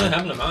happened. to Nothing mine.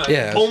 happened to mine.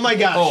 Yeah. Oh my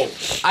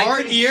gosh. I Our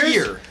couldn't ears.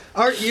 hear.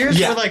 Our ears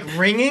Yeah. were like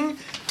ringing,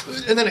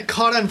 and then it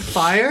caught on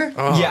fire.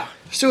 Oh. Yeah.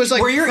 So it was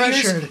like Were your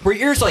pressured. ears? Were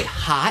your ears like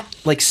hot?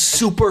 Like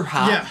super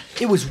hot? Yeah.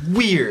 It was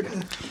weird.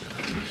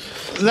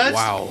 That's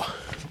Wow.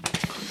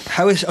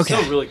 how is okay.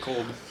 Still really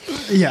cold.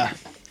 Yeah.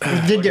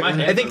 It did get.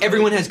 my I think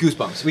everyone has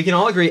goosebumps. We can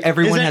all agree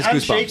everyone has I'm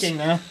goosebumps. shaking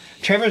now.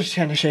 Trevor's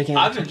kind of shaking.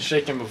 I've been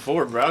shaking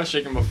before, bro. I was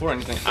shaking before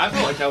anything. I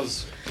felt like I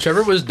was.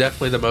 Trevor was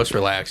definitely the most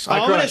relaxed. All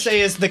I'm gonna crushed. say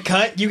is the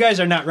cut. You guys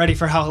are not ready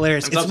for how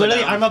hilarious. It's It's upside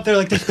literally down. I'm up there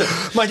like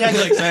this. My dad's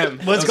like, Sam,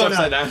 what's that was going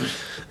upside on? down.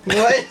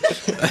 What?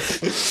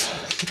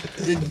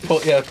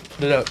 Yeah,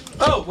 put it up.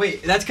 Oh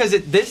wait, that's because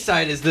this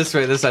side is this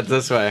way. This side's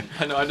this way.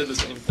 I know. I did the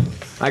same thing.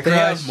 I They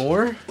have crushed.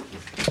 more.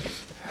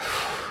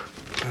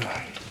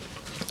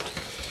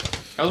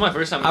 That was my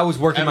first time. I was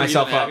working ever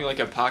myself even up. having like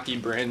a Pocky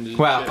branded.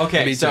 Wow. shit.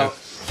 Okay. Me So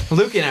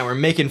Luke and I were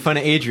making fun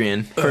of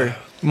Adrian for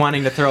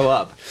wanting to throw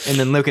up, and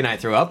then Luke and I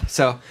threw up.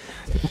 So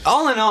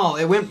all in all,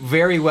 it went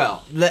very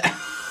well.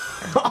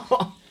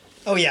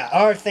 Oh yeah,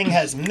 our thing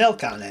has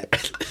milk on it.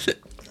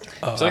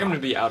 I feel like I'm gonna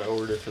be out of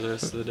order for the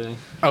rest of the day.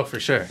 Oh, for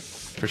sure.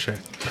 For sure.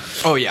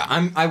 Oh yeah,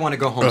 I want to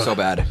go home so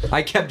bad.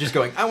 I kept just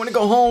going. I want to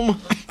go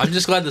home. I'm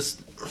just glad it's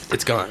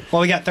gone.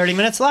 Well, we got 30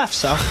 minutes left,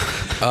 so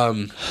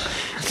My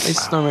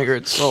stomach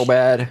hurts so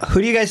bad.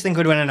 who do you guys think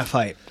would win in a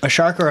fight? A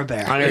shark or a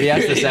bear? I already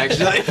asked this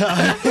actually.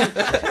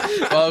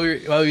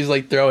 while he was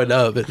like throwing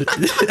up.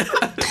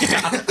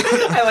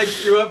 I like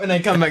threw up and I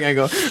come back and I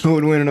go, who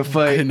would win in a I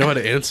fight? didn't know how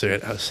to answer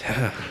it. I was,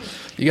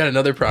 you got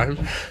another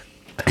prime?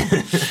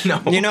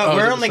 No. You know, Oh, is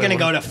we're it only the going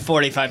to same go to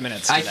 45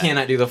 minutes. I today.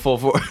 cannot do the full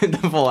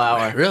the full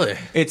hour. Really?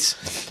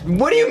 It's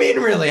what do you mean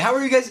really? How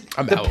are you guys?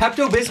 I'm the out.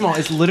 Pepto Bismol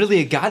is literally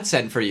a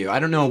godsend for you. I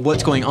don't know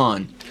what's going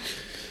on.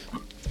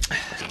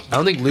 I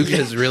don't think Luke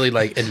has really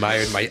like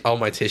admired all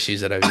my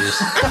tissues that I've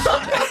used.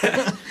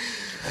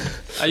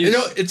 I You used,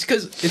 know, it's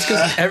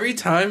because every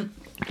time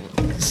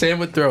Sam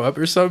would throw up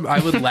or something, I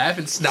would laugh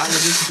and snot would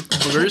just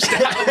burst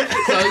out.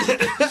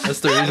 That's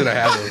the reason I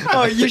have them.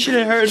 Oh, you should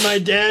have heard my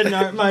dad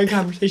and my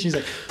conversation. He's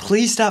like,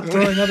 please stop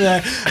throwing up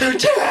that.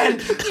 Dad,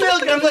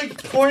 milk. I'm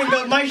like pouring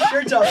milk. My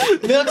shirt's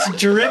off. Milk's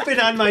dripping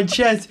on my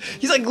chest.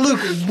 He's like, Luke,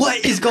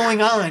 what is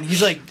going on?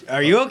 He's like,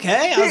 are you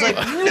okay? I was like,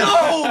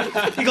 no.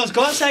 He goes,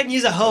 go outside and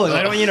use a hose. I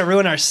don't want you to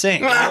ruin our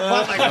sink.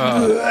 I'm like,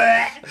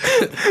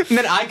 And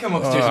then I come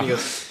upstairs and he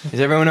goes, "Is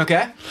everyone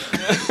okay?"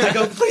 I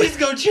go, please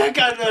go check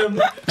on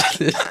them.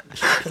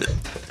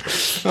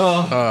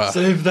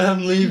 Save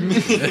them, leave me.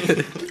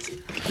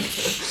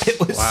 It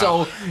was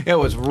Wow. it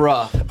was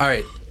rough. All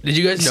right. Did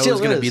you guys know it Still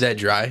was gonna is. be that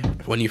dry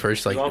when you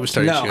first like No.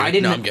 started No, chewing? I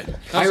didn't. No, I'm good.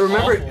 I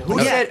remember awful.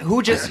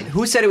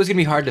 who said it was gonna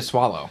be hard to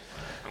swallow.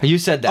 You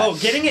said that. Oh,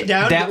 getting it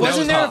down. That was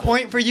Wasn't there a tough.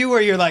 point for you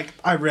where you're like,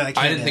 I really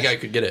can't I didn't do think I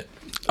this. could get it.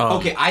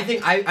 Okay, I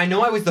think I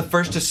know I was the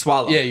first to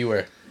swallow. Yeah, you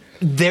were.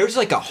 There's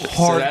like a that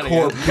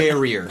hardcore again.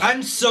 barrier.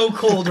 I'm so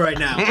cold right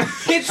now.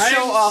 It's I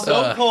so am awful.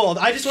 so cold.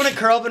 I just want to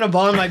curl up in a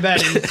ball in my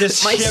bed and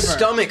just My shiver.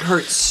 stomach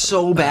hurts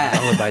so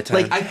bad. Lullaby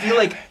time. Like I feel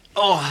like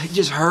Oh, it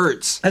just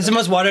hurts. That's the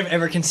most water I've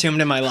ever consumed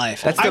in my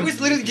life. That's I the-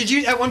 was literally. Did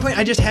you at one point?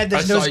 I just had I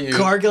this saw nose you.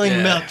 gargling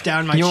Yeah. milk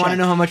down my You chest. want to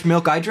know how much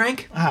milk I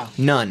drank? How?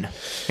 None.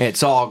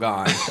 It's all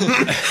gone.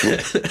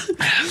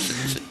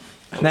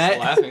 That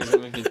laughing is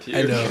gonna make me puke.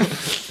 I know.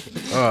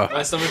 Oh.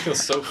 My stomach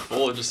feels so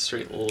full of just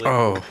straight liquor.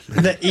 Oh.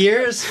 The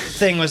ears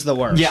thing was the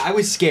worst. Yeah, I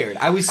was scared.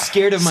 I was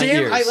scared of my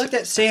Sam, ears. I looked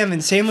at Sam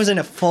and Sam was in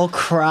a full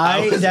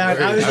cry down.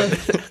 I was like,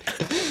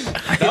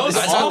 That was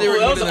I thought they were awful.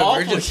 That was in the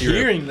awful emergency room.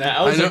 hearing that.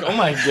 I was I know. like, oh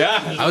my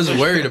god. I was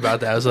worried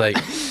about that. I was like,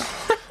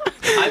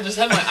 I just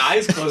had my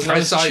eyes closed and I I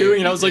was saw you. chewing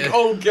and I was like, Yeah.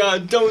 oh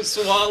god, don't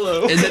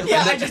swallow. and then,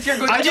 yeah, and I then, just hear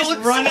going. I just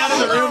run out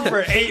of the room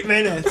for 8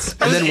 minutes.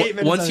 and then 8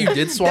 minutes once of you it.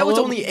 did swallow, was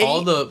only 8.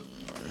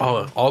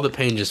 all the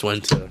pain just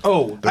went to.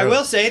 Oh, I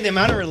will say the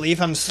amount of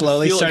relief I'm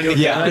slowly Feel starting to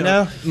good. get Yeah. right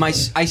now.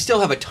 I still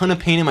have a ton of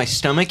pain in my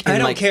stomach. And I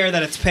don't like, care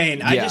that it's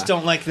pain. I Yeah. just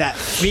don't like that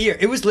fear.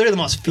 It was literally the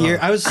most fear.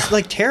 I was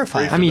like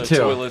terrified. I mean, The too.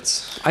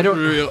 Toilets. I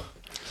don't.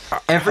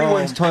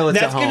 Everyone's toilets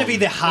That's at home. gonna be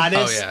the Oh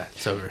hottest yeah,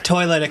 it's over.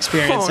 toilet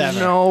experience Oh ever.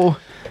 no!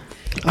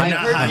 I've not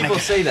heard hot. people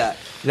say that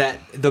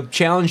the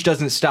challenge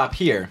doesn't stop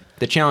here.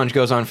 The challenge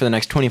goes on for the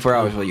next 24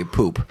 hours while you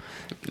poop.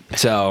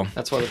 So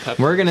That's why the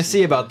pepper. we're gonna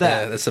see about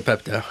Yeah, that. that's the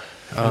Pepto.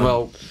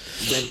 Well,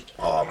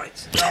 Oh my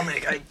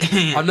stomach!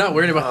 I'm not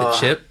worried about the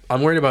chip.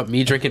 I'm worried about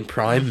me drinking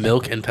Prime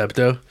milk and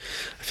Pepto.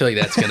 I feel like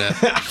that's gonna.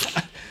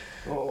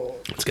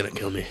 It's gonna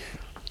kill me.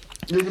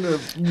 you're gonna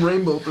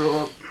rainbow throw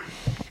up.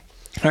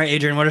 All right,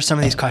 Adrian, what are some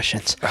of these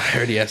questions? I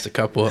already asked a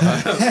couple.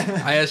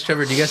 I asked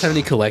Trevor, "Do you guys have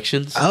any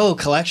collections?" Oh,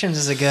 collections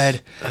is a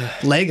good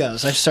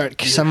Legos. I've started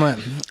somewhat.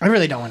 I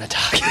really don't want to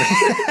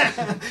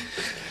talk.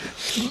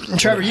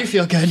 Trevor, you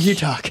feel good. You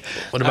talk.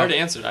 What I about? already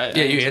answered.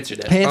 Yeah, you answered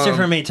it. Answer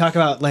for me. Talk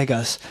about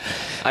Legos.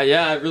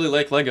 Yeah, I really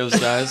like Legos,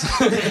 guys.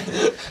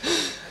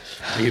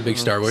 Are you a big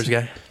Star Wars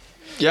guy?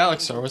 Yeah, I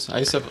like Star Wars. I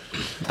used to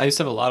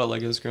have a lot of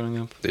Legos growing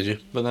up, Did you?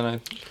 but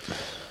then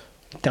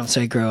Don't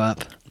say grow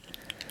up.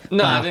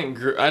 no, Wow. I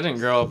didn't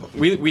grow up.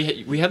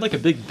 We had like a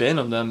big bin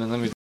of them, and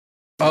then we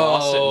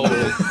Oh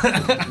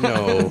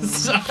no!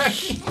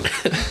 Sorry.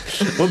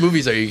 What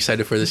movies are you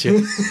excited for this year?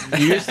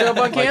 You still up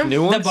on like cam?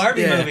 new The ones.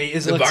 Barbie Yeah. movie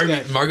is The looks Barbie,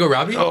 good. Margot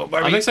Robbie. Oh,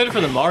 I'm excited for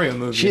the Mario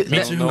movie. Shit, Me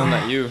me too. too. Knowing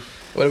that you.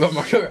 What about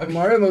Margot Robbie?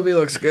 Mario movie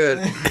looks good.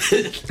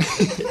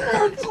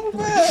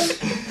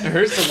 It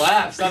hurts to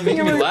laugh. Stop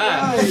making me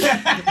laugh.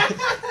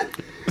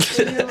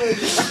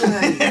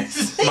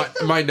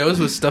 My nose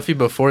was stuffy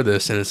before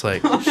this, and it's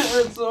like.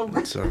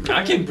 So,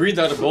 I can breathe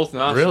out of both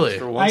nostrils Really?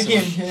 for I once.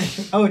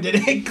 can't. Oh, did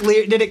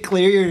it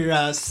clear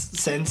your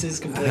senses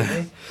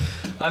completely?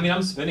 I mean,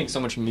 I'm spitting so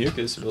much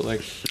mucus, but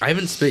like, I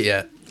haven't spit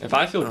yet. if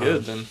I feel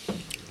good, then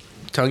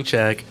Tongue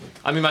check.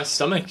 I mean, my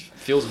stomach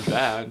feels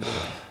bad. But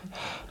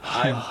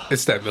I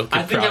It's that milk. I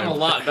and think I'm Prime. a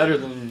lot better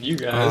than you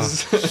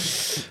guys.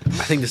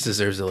 I think this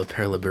deserves a La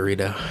Perla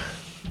burrito.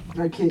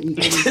 I can't eat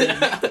anything.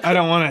 I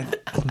don't want to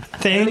I don't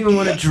think. even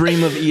want to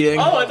dream of eating.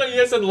 Oh, I thought you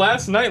guys said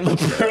last night La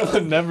Perla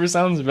never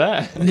sounds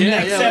bad.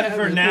 Except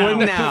for now.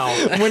 Now.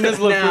 When does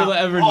La Now. Perla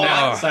ever Oh,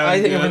 not sound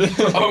I think I'm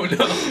good? Oh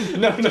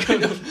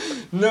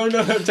no!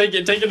 No. Take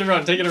it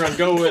around.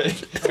 Go away.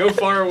 Go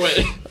far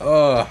away.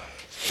 Oh,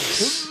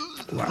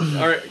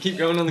 All right, keep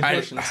going on the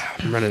questions.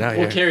 I'm running out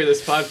We'll here. carry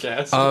this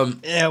podcast.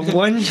 Yeah,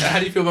 one. How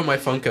do you feel about my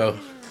Funko?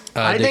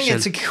 I think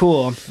addiction? it's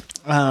cool.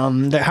 How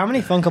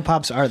many Funko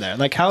Pops are there?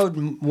 Like, how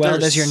well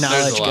does your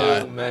knowledge a go?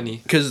 lot. so many.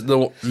 Because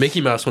the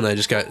Mickey Mouse one I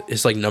just got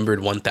is like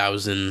numbered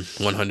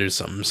 1,100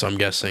 something, so I'm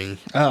guessing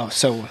Oh,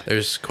 so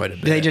there's quite a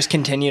bit. they just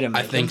continue to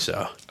make I think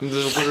so.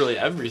 There's literally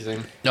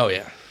everything. Oh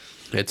yeah,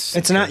 it's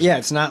It's not. Yeah,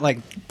 it's not like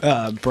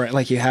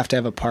like you have to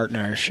have a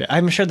partner or shit.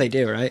 I'm sure they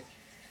do, right?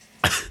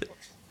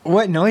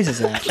 What noise is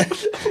that?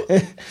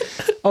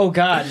 Oh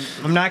God,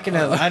 I'm not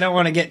gonna. I don't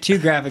want to get too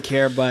graphic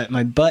here, but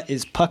my butt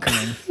is puckering.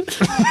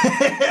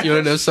 You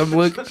want to know something,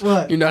 Luke?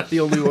 What? You're not the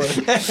only one.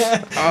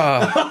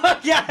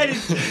 Yeah, I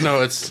didn't-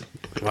 No, it's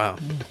wow.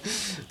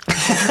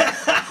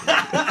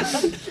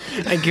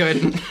 I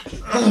couldn't.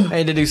 I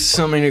had to do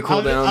so many to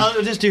cool down.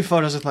 I'll just do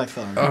photos with my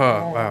phone. Oh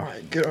wow.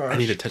 I God.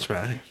 need to touch my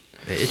eye.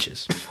 It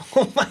itches.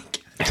 Oh my God.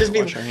 Just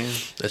be. Wash your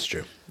hands. That's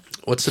true.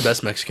 What's the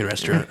best Mexican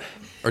restaurant?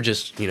 Or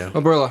just,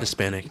 Umbrella.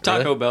 Hispanic?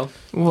 Taco Really? Bell.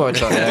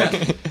 What? I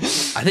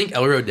think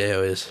El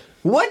Rodeo is.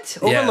 What?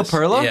 Over yes. La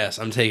Perla? Yes,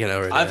 I'm taking El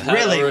Rodeo. I've had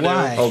Really? El Rodeo,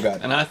 Why? Oh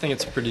God. and I think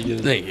it's pretty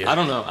good. Thank you. I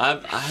don't know. I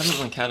haven't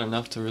like had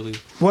enough to really.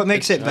 What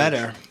makes it It's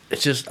better?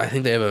 It's just, I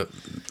think they have a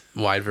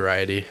wide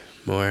variety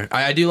more.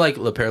 I do like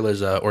La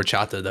Perla's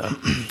horchata, though.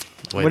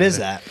 What is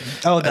that?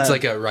 Oh, That's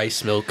like a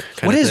rice milk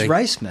kind What of is thing.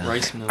 rice milk?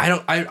 Rice milk.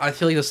 I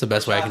feel like that's the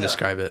best way I can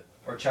describe it.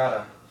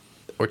 Horchata.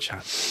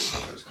 Horchata.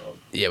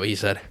 Yeah, what he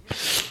said.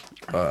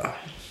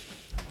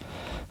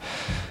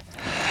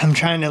 I'm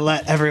trying to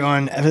let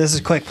everyone. This is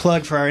a quick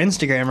plug for our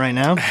Instagram right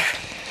now.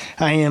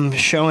 I am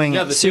showing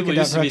Yeah, the table Suka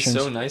used to be Productions.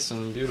 so nice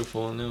and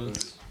beautiful, and it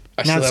was.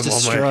 I Now still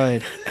it's have all my.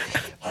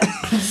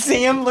 destroyed.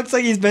 Sam looks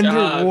like he's been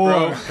God, through war.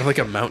 bro. I have like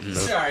a mountain of.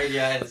 Sorry,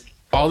 guys.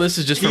 All this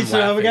is just Can from you sit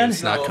up laughing. again?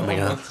 It's not No. coming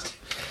out.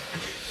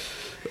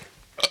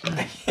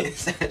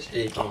 It's not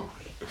shaking.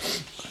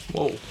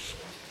 Whoa.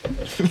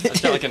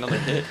 That's got like another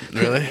hit.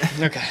 Really?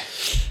 Okay.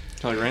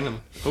 Like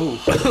random. Ooh.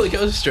 Look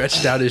how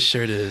stretched out his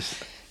shirt is.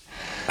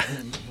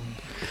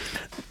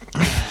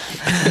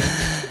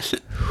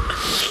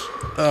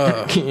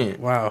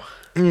 Wow.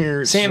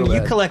 Sam,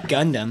 you collect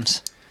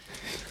Gundams.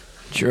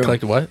 True.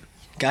 Collect what?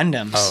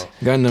 Gundams. Oh,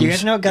 Gundams. Do you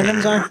guys know what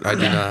Gundams are? I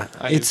do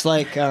not. It's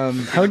like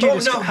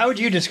how would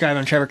you describe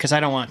them, Trevor? Because I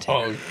don't want to.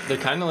 Oh, they're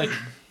kind of like,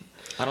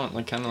 I don't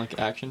like, kind of like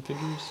action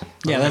figures.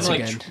 Yeah, that's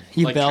Like good. tr-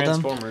 You like build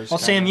them. Transformers, Well,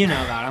 Sam, kinda. you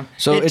know about them.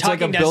 So it's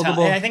like a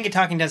buildable- I think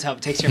talking does help.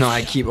 It takes your. No,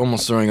 I keep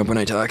almost throwing up when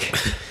I talk.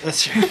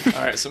 That's true.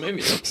 All right, so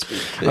maybe don't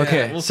speak.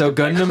 Okay, we'll so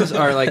Gundams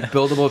are like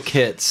buildable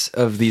kits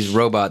of these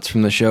robots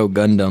from the show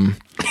Gundam.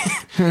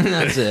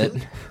 That's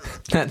it.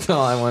 That's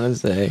all I want to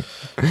say.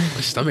 My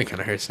stomach kind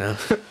of hurts now.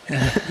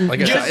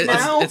 Like Just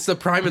now? it's the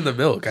prime in the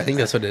milk. I think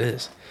that's what it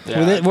is.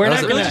 Yeah, We're I not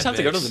really gonna- just have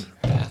to go to the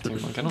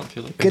bathroom. Like I don't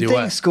feel like Good Do thing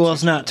what?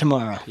 school's not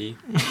tomorrow. pee.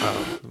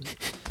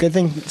 Good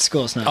thing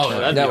school's not. Oh, tomorrow.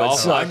 That'd that be would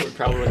awful. I suck. would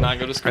probably not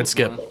go to school. I'd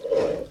skip.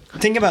 tomorrow.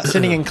 Think about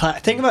sitting in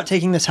class. Think about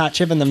taking this hot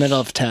chip in the middle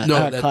of class.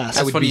 That's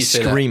I would funny be you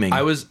say that. screaming.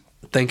 I was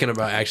thinking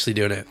about actually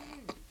doing it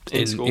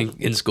In school?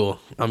 In school.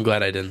 I'm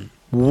glad I didn't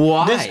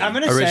Why? I'm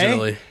gonna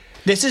originally. say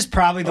this is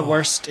probably the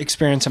worst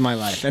experience of my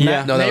life. And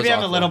Yeah. No, that maybe was I'm a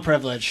awful. little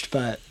privileged,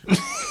 but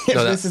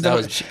No, this is that the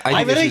was- worst. I I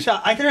think literally this is-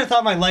 thought I could have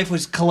thought my life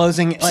was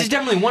closing. This is Like,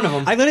 definitely one of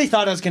them. I literally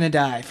thought I was gonna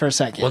die for a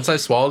second. Once I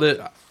swallowed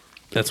it,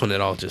 that's when it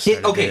all just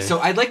started. Okay, hitting.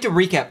 so I'd like to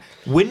recap.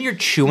 When you're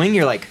chewing,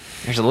 you're like,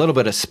 there's a little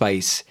bit of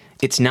spice.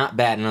 It's not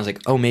bad. And I was like,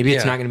 oh, maybe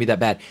it's Yeah. not going to be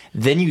that bad.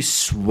 Then you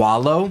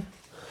swallow,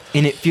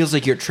 and it feels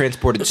like you're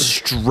transported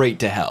straight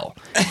to hell.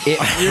 It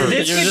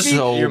hurts This could be-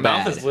 so Your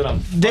bad. mouth is lit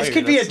on This fire.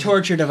 could be a That's-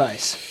 torture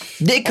device.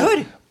 It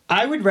could.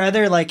 I would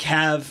rather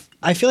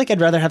I feel like I'd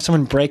rather have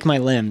someone break my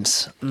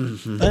limbs.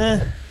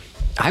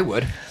 I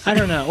would. I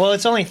don't know. Well,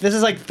 this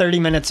is like 30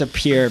 minutes of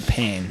pure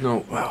pain.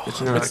 No, wow.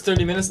 It's not. It's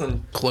 30 minutes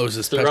and Close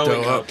this throwing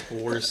Pepto up. up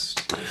worse.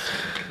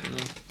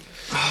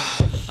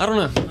 I don't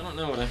know. I don't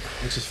know what I.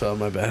 I just fell in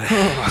my bed.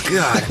 Oh,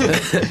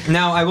 God.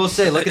 Now, I will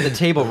say, look at the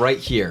table right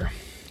here.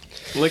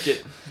 Lick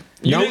it.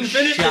 You No didn't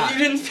finish shot. it. You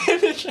didn't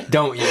finish it.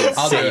 Don't even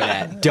say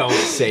that. Don't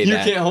say You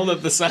that. can't hold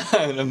up the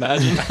sign.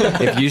 Imagine.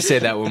 If you say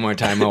that one more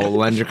time, I will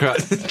lunge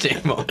across the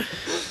table.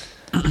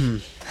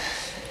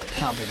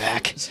 I'll be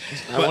back.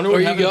 I wonder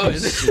where what you happened if going? you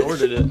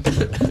snorted it.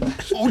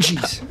 Oh,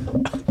 jeez.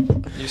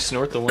 You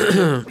snort the one.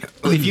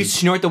 If you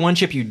snort the one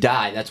chip, you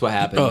die. That's what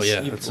happens. Oh,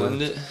 yeah. You That's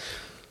blend it.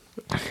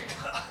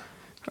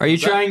 Are you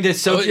trying to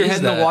soak What your is head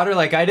in the that? water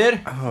like I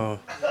did? Oh,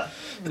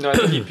 No, I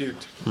think you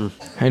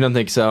puked. I don't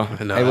think so.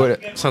 no. I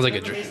would. Sounds like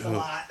a dream.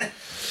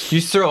 You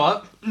throw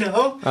up?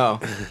 No, Oh,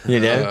 you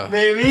did.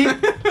 maybe.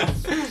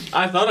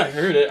 I thought I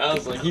heard it. I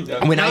was like, he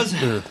does. When I was-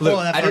 look,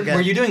 Oh, that I felt did, good.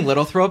 were you doing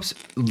little throw ups?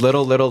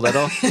 Little. I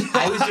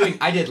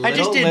did little, I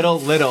just did little.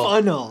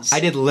 funnels. I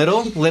did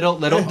little,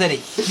 then a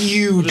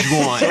huge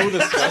so one.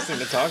 disgusting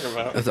to talk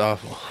about. That's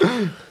awful.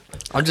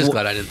 I'm just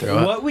glad I didn't throw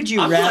up. What would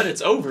you I'm glad rather?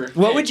 it's over.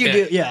 What would you Yeah.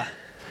 do? Yeah.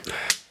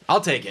 I'll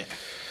take it.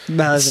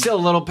 It's Still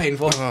a little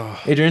painful.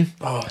 Adrian?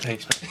 Oh,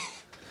 thanks.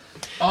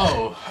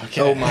 Oh,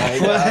 okay. Oh my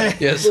god.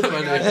 Yes.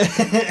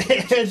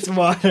 it's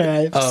water.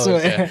 I Oh, swear.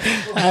 okay.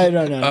 I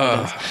don't know.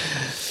 What it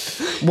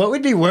is. What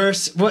would be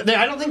worse? I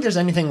don't think there's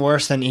anything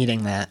worse than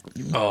eating that.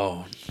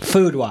 Oh.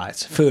 Food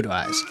wise. Food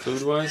wise,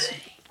 there's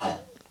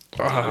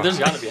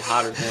got to be a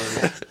hotter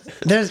thing.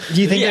 Do you Did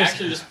think he there's?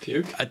 actually just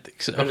puke? I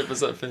think so.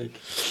 100% fake.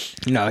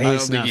 No, I don't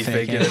he's think not he's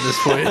faking. faking at this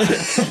point.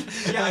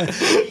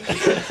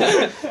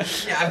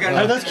 Yeah, I've got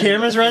Are those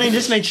cameras running?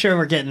 Just make sure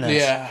we're getting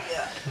this. Yeah.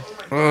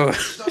 Ugh.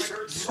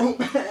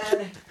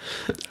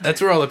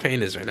 That's where all the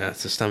pain is right now.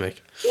 It's the stomach.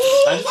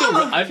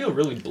 I feel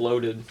really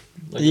bloated.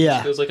 Like, Yeah.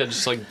 It feels like I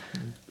just like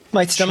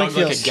My stomach chugged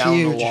like feels a gallon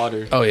huge. of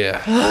water. Oh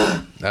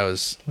yeah.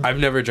 I've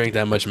never drank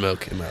that much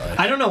milk in my life.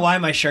 I don't know why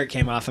my shirt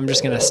came off. I'm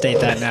just gonna state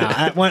that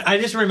now. I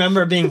just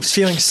remember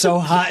feeling so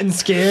hot and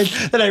scared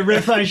that I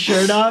ripped my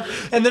shirt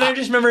off, and then I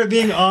just remember it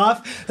being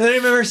off. And then I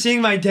remember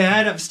seeing my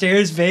dad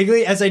upstairs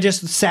vaguely as I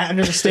just sat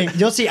under the stink.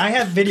 You'll see, I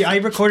have video. I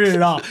recorded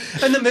it all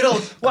in the middle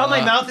while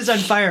my mouth is on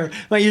fire.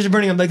 My ears are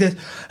burning. I'm like this.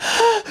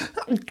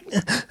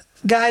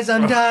 Guys,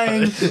 I'm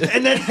dying,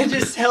 and then I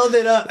just held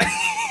it up.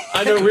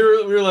 I know we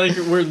were like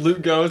where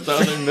Luke goes the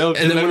other milk,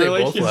 And and, then then we when were they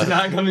like both he's left.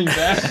 not coming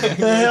back.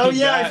 Oh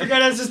yeah, I Back.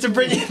 forgot I was supposed to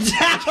bring it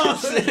down.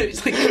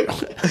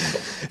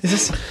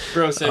 Is this?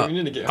 Bro, Sam, we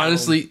need to get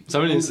honestly, home.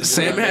 Somebody needs to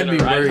Sam get had a me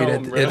ride worried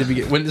home, at the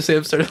beginning. When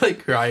Sam started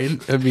like crying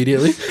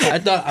immediately, I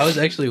thought I was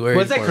actually worried.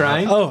 Was that for him.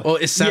 crying? Oh, Well,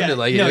 it sounded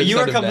like it. No, It you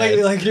were sounded completely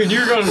bad. like, dude, you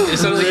were going. It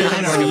sounded like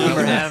I don't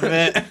remember half of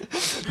it.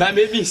 That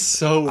made me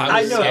so. I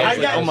I know. scared. I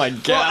Like, got. oh my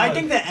god. Well, I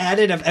think that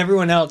added of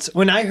everyone else.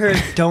 When I heard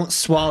 "Don't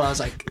swallow," I was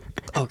like,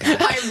 "Oh god."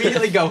 I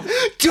immediately go,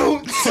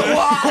 don't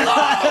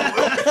swallow!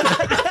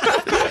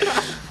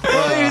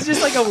 Well, it was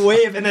just like a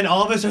wave, and then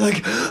all of us are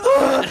like,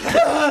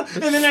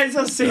 and then I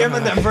saw Sam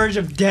on the verge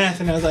of death,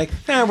 and I was like,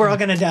 we're all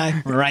gonna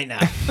die right now.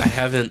 I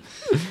haven't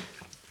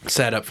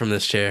sat up from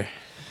this chair.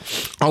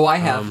 Oh, I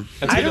have.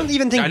 I don't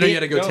even think. I know you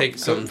had to go take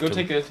some. Go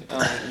take a.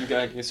 You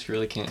guys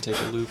really can't take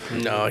a loop.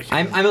 No, I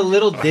can't. I'm a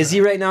little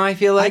dizzy right now, I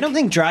feel like. I don't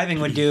think driving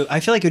would do. I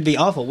feel like it would be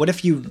awful. What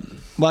if you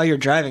while you're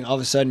driving, all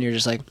of a sudden you're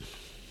just like,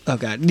 oh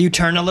god, you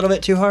turn a little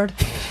bit too hard.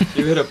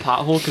 You hit a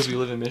pothole because we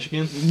live in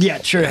Michigan. Yeah,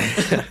 true.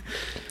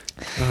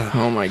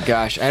 Oh my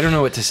gosh, I don't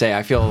know what to say.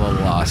 I feel a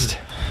little lost.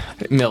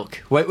 Milk.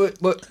 What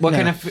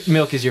kind of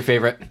milk is your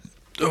favorite?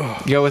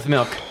 Go with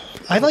milk.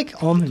 I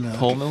like almond milk.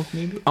 Whole milk,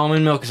 maybe.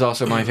 Almond milk is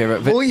also my favorite.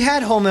 But Well, we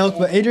had whole milk,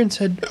 but Adrian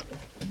said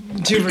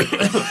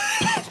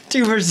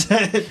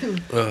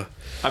 2%.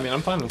 I mean,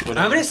 I'm fine with whatever.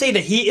 I'm gonna say the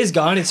heat is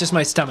gone. It's just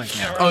my stomach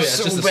now. Oh yeah, it's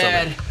so just the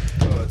bad.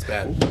 stomach. Oh, it's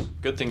bad.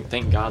 Good thing,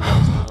 thank God. That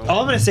was not All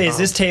I'm gonna say is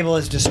this table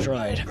is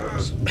destroyed.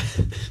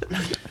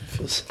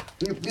 Feels-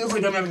 feels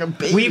like I'm having a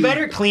baby. We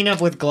better clean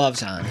up with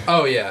gloves on.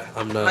 Oh yeah,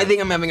 I'm not. I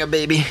think I'm having a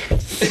baby.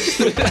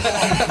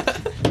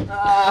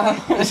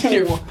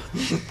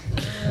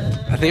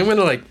 I think I'm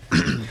gonna like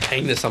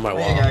hang this on my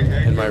wall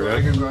in my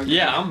room.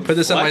 Yeah, I'm. Put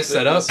this on my flexing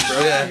setup. this, bro.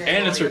 Yeah.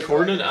 And it's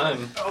recorded.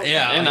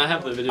 Yeah, And I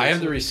have the video. I have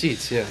the too.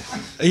 receipts. Yeah.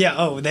 Yeah.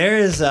 Oh, there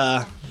is.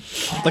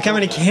 Look how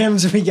many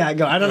cams we got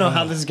going. I don't know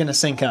how this is gonna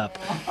sync up.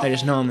 I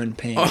just know I'm in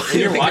pain. When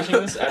you're watching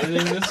this,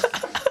 editing this,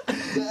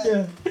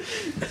 Yeah.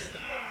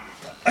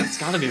 it's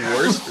gotta be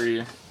worse for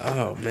you.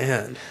 Oh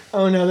man.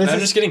 Oh no, this I'm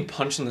is just getting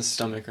punched in the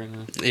stomach right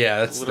now. Yeah,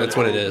 that's Literally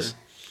what it all is.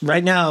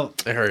 right now.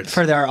 It hurts.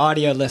 For our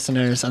audio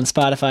listeners on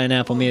Spotify and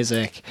Apple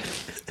Music,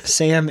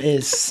 Sam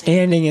is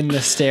standing in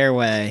the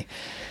stairway.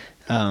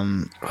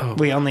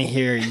 We only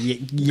hear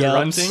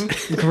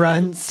yelps,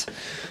 grunts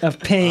of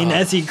pain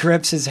as he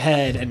grips his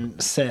head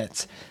and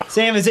sits.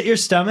 Sam, is it your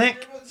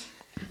stomach?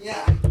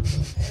 Yeah. I don't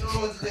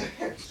know what's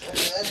there.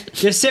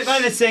 Just sit by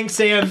the sink,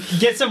 Sam.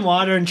 Get some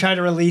water and try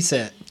to release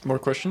it. More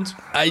questions?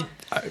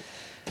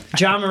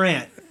 John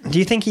Morant. Do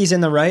you think he's in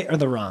the right or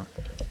the wrong?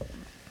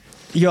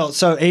 Yo,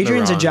 so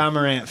Adrian's a wrong. John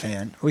Morant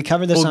fan. We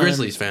covered this Well, on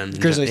Grizzlies fan.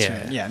 Grizzlies Yeah.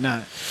 fan. Yeah,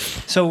 no.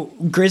 So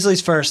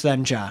Grizzlies first,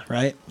 then Ja,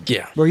 right?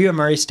 Yeah. Were you a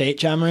Murray State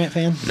John Morant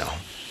fan? No.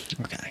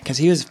 Okay, because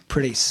he was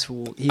pretty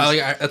sweet.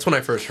 That's when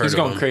I first heard He's of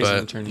going him, crazy in but,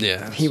 the tournament.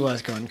 Yeah. He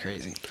was going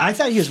crazy. I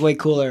thought he was way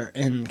cooler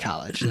in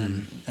college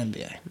than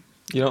NBA.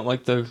 You don't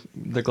like the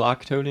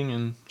Glock toting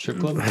and strip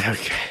club?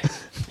 Okay.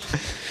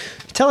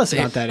 Tell us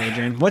about that,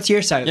 Adrian. What's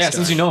your side of the Yeah,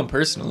 story? since you know him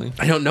personally.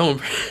 I don't know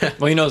him.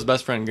 Well, you know his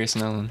best friend,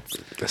 Grayson Allen.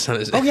 That's not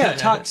his. Oh yeah,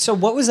 talk. So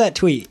what was that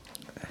tweet?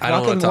 I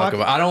don't want to talk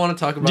about. I don't want to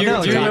talk about. Do you,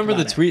 No, do you talk remember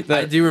the about it. tweet that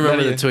I do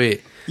remember that the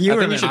tweet. You I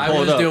were think we should I pull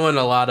was it up. doing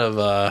a lot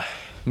of.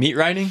 Meat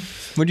riding?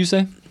 What'd you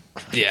say?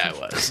 Yeah, I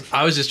was.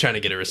 I was just trying to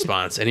get a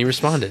response, and he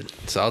responded.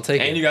 So I'll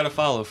take And it. you got a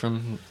follow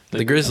from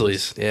The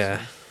Grizzlies.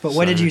 Yeah. But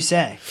what did you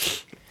say?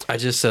 I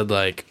just said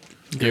like.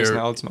 Grayson you're-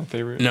 Allen's my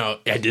favorite. No,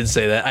 I did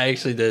say that. I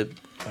actually did.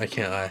 I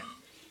can't lie.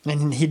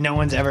 And no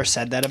one's ever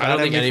said that I about don't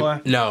him think any.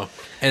 before. No,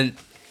 and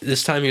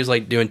this time he was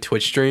like doing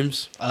Twitch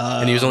streams,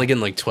 and he was only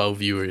getting like 12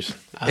 viewers.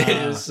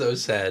 It was so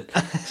sad.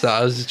 So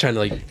I was just trying to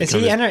like. Is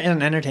become he his-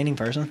 an entertaining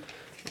person?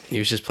 He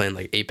was just playing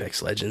like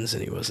Apex Legends,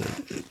 and he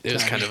wasn't. It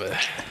was kind of a.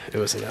 It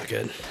wasn't that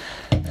good.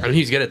 I mean,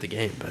 he's good at the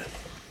game, but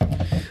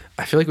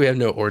I feel like we have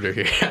no order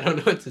here. I don't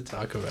know what to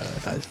talk about.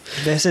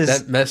 This is.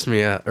 That messed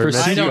me up. Or For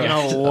messed I you don't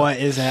up. know what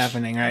is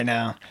happening right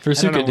now. For I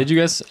don't know. Suka, did you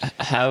guys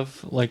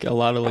have like a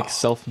lot of like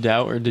self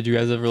doubt, or did you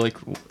guys ever like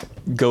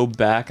go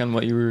back on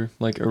what you were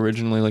like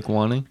originally like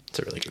wanting? It's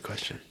a really good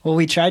question. Well,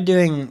 we tried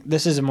doing.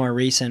 This is a more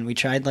recent. We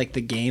tried like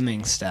the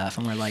gaming stuff,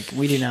 and we're like,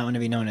 we do not want to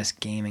be known as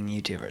gaming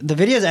YouTuber. The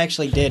videos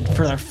actually did.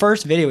 For our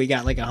first video, we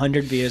got like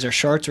 100 views. Our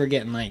shorts were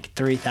getting like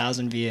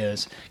 3,000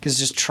 views because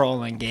just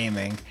trolling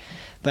gaming.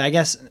 But I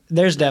guess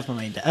there's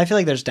definitely. I feel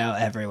like there's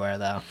doubt everywhere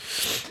though.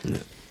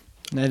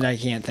 And I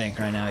can't think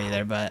right now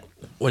either. But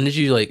When did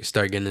you like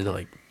start getting into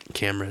like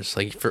cameras?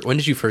 Like, when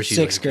did you first use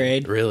Sixth like,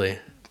 grade. Really?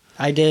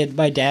 I did.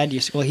 My dad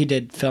used. Well, he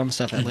did film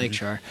stuff at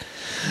Lakeshore.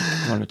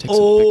 I want to take some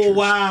Oh pictures.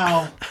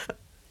 wow!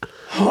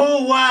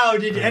 Oh wow!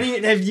 Did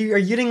any have you? Are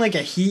you getting like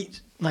a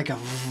heat, like a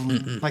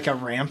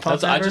ramp up?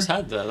 That's, I ever? just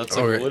had that. That's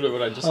like Oh, literally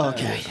what I just Oh, had.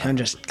 okay, I'm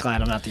just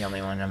glad I'm not the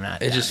only one. I'm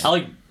not. It just I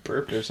like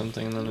burped or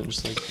something, and then it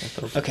just like I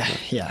felt Okay.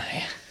 Yeah.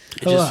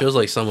 it just feels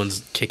like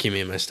someone's kicking me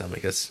in my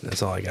stomach.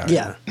 That's all I got.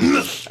 Yeah. I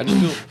just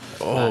feel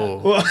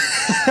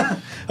Oh.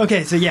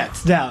 Okay. So yeah,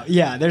 it's doubt.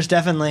 Yeah. There's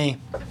definitely.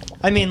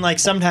 I mean, like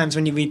sometimes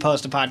when we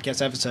post a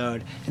podcast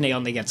episode and it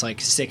only gets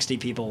like 60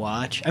 people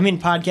watch. I mean,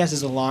 podcast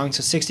is long,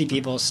 so 60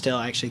 people is still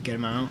actually a good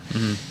amount.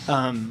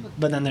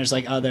 But then there's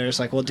like others,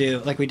 like we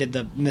did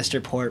the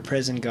Mr. Port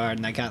prison guard,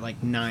 and that got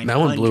like 900. That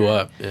one blew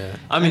up. Yeah.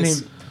 I I mean, mean,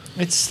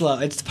 it's slow.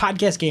 It's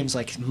podcast games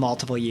like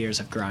multiple years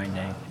of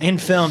grinding. And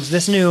films.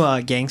 This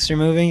new gangster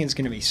movie is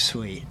gonna be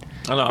sweet.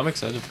 I don't know. I'm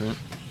excited for it.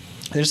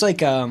 There's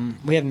like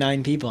we have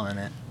 9 people in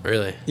it.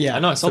 Really. Yeah, I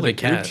know. I saw a the big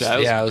group cast. chat. It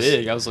was Yeah, it was-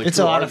 big. I was like, It's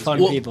who a lot are of these fun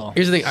people? people.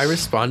 Here's the thing. I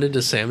responded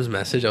to Sam's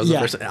message. I was Yeah.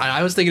 the first.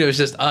 I was thinking it was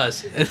just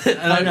us, and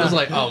I know. was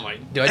like, "Oh my,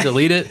 do I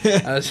delete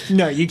it?"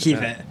 No, you keep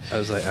it. I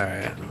was like, "All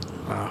right."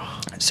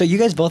 Wow. So you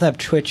guys both have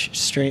Twitch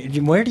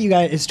stream. Where do you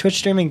guys? Is Twitch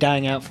streaming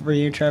dying out for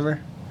you,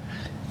 Trevor?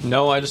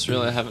 No, I just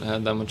really haven't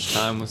had that much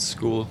time with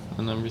school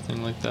and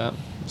everything like that.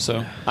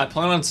 So I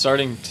plan on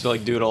starting to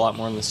like do it a lot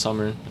more in the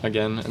summer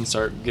again and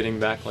start getting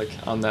back like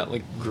on that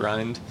like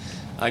grind,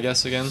 I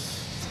guess again.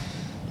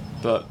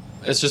 But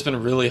it's just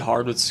been really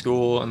hard with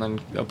school and then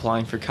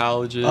applying for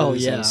colleges Oh,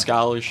 yeah. and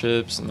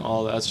scholarships and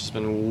all that's just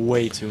been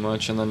way too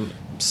much. And then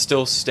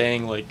still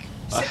staying like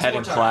ahead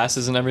more in times.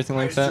 classes and everything I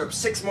like just threw that. up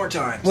 6 more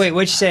times. Wait,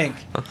 which sink?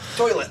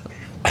 Toilet.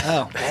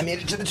 Oh. I made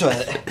it to the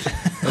toilet.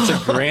 That's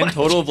a grand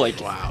total of like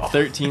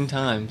 13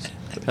 times.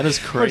 That is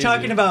crazy. We're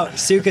talking about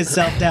Suka's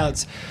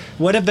self-doubts.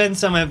 What have been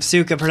some of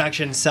Suka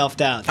Productions'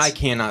 self-doubts? I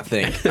cannot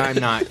think. I'm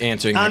not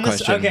answering the On this,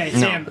 question. okay, No.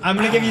 Sam, I'm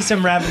going to give you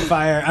some rapid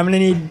fire. I'm going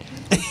to need...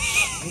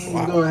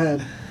 Go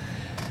ahead.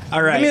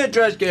 All Give me right. a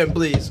trash can,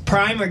 please.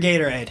 Prime or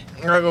Gatorade?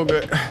 I'll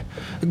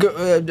go.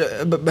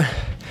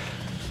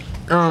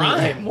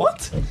 Prime.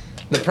 What?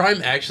 The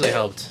Prime actually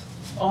helped.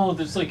 Oh,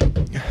 there's like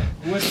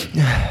what?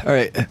 All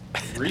right.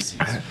 Reese's.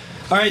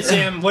 All right,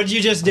 Sam, what did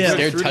you just do?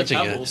 Scared Fruity touching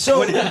it. Pebbles.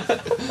 So,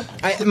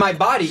 my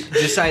body They had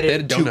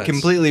decided to donuts.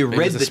 completely Maybe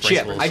rid the the chip.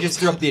 Sprinkles. I just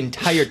threw up the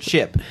entire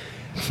chip.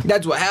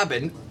 That's what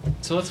happened.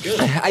 So that's good.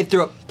 I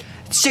threw up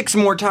 6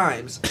 more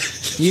times.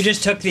 You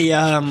just took the,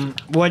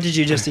 what did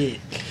you just eat?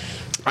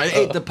 I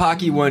ate the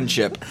Pocky 1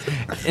 chip,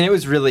 and it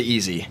was really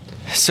easy.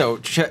 So,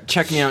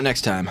 check me out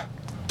next time.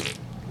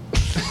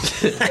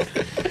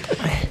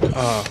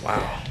 Oh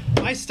wow.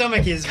 My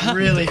stomach is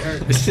really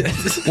hurt.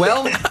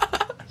 Well,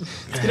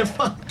 It's gonna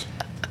fuck.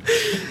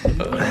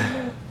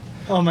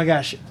 Oh my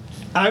gosh.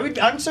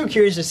 I'm so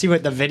curious to see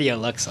what the video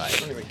looks like.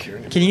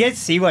 Can you guys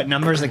see what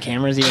numbers the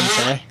cameras even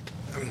say?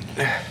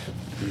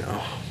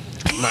 No.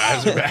 My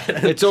eyes are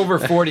bad. it's over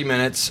 40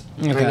 minutes.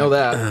 Okay. I know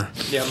that.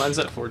 Yeah, mine's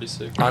at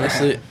 46.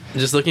 Honestly,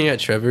 just looking at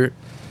Trevor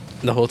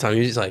the whole time, he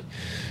was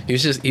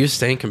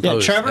staying Yeah,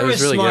 composed. Trevor That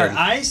was really smart. good.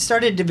 I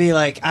started to be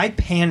like, I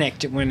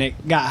panicked when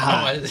it got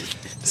hot.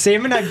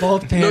 Sam and I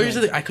both panicked. No, here's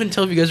the thing. I couldn't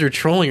tell if you guys were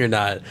trolling or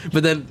not.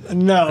 But then,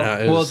 No.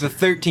 it Well, was- the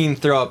 13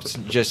 throw-ups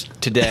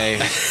just today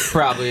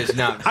probably is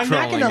not I'm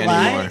not trolling gonna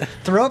anymore. lie.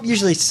 Throw up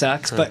usually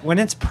sucks, but when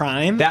it's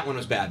prime, That one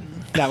was bad.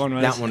 that one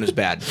was. That one was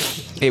bad.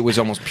 It was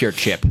almost pure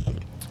chip.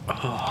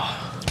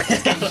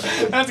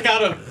 That's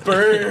gotta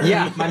burn.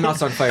 Yeah, my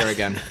mouth's on fire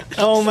again.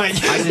 Oh my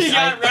god! just- You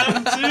got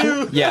round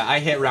 2. Yeah, I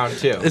hit round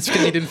 2. it's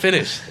because he didn't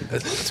finish.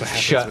 That's what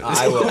happens. Shut.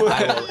 I will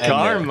end it.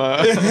 Karma.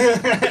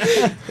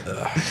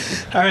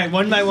 All right,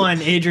 one by one.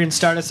 Adrian,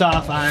 start us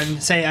off on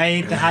say I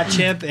ate the hot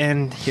chip,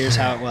 and here's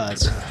how it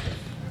was.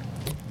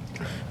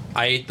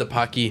 I ate the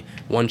Pocky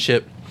 1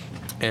 chip,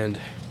 and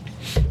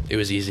it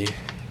was easy.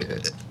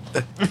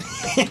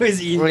 It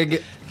was easy.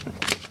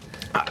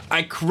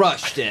 I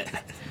crushed it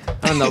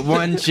on the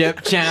 1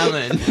 chip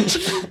challenge.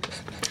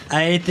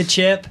 I ate the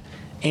chip,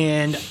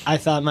 and I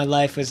thought my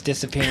life was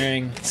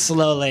disappearing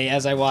slowly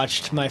as I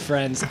watched my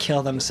friends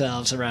kill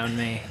themselves around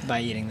me by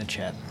eating the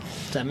chip.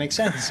 Does that make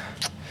sense?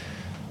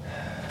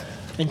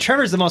 And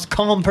Trevor's the most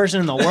calm person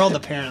in the world,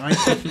 apparently.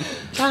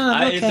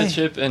 I ate the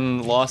chip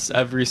and lost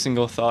every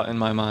single thought in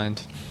my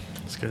mind.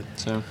 It's good.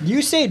 So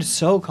You stayed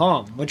so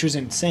calm, which was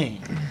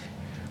insane.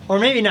 Or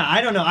maybe not.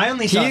 I don't know. I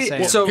only saw He-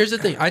 Sam. so- Here's the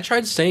thing. I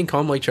tried staying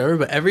calm like Trevor,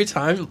 but every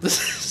time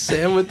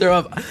Sam would throw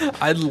up,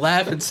 I'd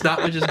laugh and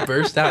snot would just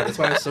burst out. That's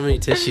why I have so many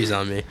tissues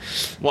on me.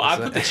 well, I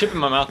put the chip in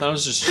my mouth and I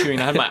was just chewing.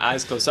 I had my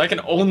eyes closed, so I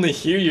can only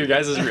hear your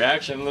guys'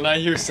 reaction. And then I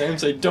hear Sam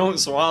say, "Don't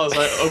swallow." So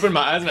I open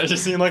my eyes and I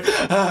just see him like,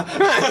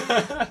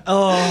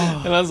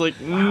 oh. and I was like,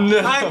 "No."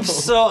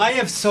 I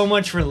have so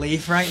much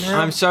relief right now.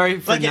 I'm sorry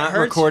for Like, it not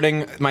hurts.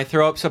 recording my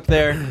throw-ups up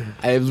there.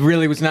 I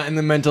really was not in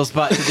the mental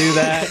spot to do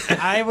that.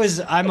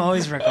 I'm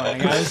always recording.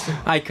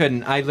 I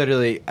couldn't. I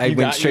went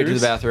got straight to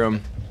yours? the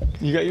bathroom.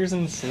 You got yours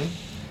in the sink?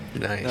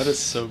 Nice. That is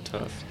so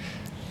tough.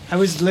 I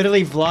was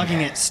literally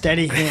vlogging it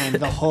steady hand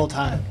the whole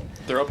time.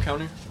 Throw up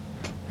counter?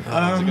 Is it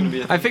gonna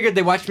be a I figured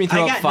they watched me throw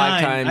I up got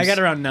 5 9. times. I got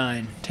around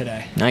 9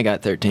 today. I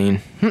got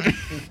 13.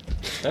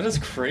 That is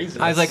crazy.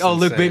 I was like, oh,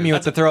 Luke beat me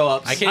with the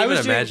throw-ups. I can't I even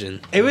was doing-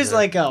 imagine. It was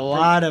like a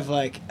lot of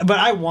but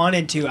I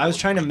wanted to. I was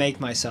trying to make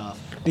myself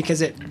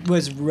because it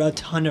was a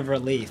ton of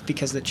relief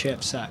because the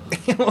chips suck.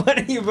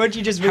 What'd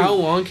you just How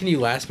long can you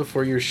last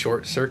before your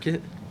short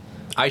circuit?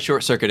 I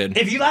short-circuited.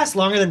 If you last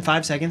longer than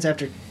 5 seconds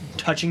after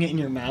touching it in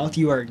your mouth,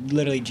 you are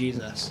literally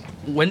Jesus.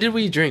 When did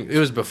we drink? It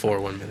was before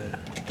 1 minute.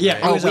 Yeah,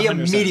 it Oh, was we 100%.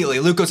 immediately.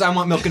 Luke goes, I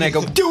want milk, and I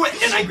go, do it!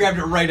 And I grabbed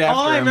it right after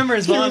All I him. remember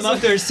is while I'm up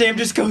there, Sam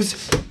just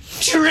goes,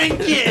 drink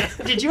it!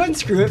 Did you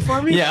unscrew it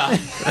for me? Yeah.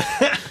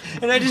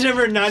 And I just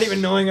remember not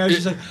even knowing. I was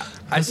just like,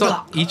 I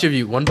saw each of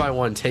you one by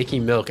one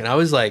taking milk, and I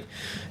was like,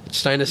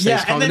 just trying to stay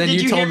yeah. calm. And then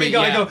did you told hear me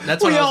go? yeah, I go,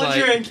 that's we when I all was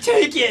like, drink,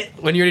 take it.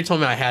 when you already told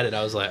me I had it,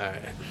 I was like, all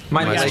right.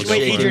 My Might as leg's well go Wait,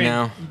 for it. shaking Adrian,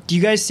 now. do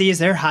you guys see? Is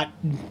there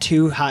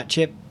two hot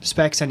chip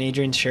specks on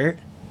Adrian's shirt?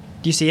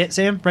 Do you see it,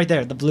 Sam? Right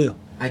there, the blue.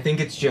 I think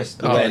it's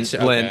just Oh, lint. it's-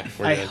 okay,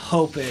 we're I good.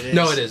 hope it is.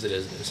 No, it is. It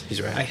is. It is.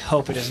 He's right. I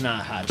hope it is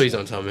not hot. Please chip.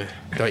 don't tell me.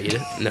 Do I eat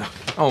it? No.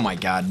 Oh my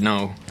god,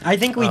 no. I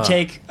think we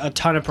take a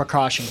ton of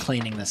precaution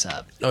cleaning this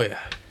up. Oh yeah.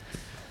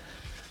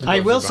 I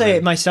will Gloves are say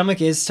behind. my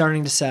stomach is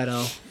starting to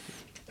settle.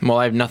 Well,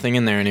 I have nothing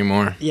in there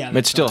anymore. Yeah, It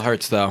that's still fine.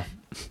 hurts, though.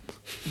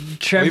 We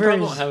Trevor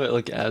probably is, won't have it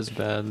like as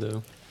bad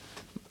though.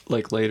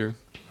 Like later.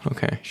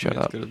 Okay, shut We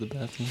have up. to go to the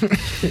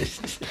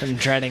bathroom. I'm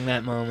dreading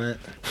that moment.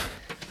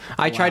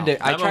 I tried to That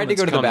go to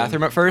moment's the coming.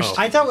 bathroom at first.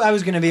 I thought I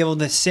was going to be able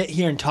to sit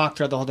here and talk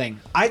throughout the whole thing.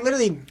 I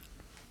literally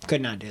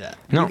could not do that.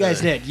 No. You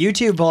guys did. You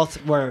two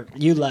both were,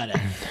 you led it.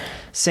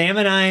 Sam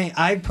and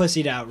I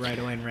pussied out right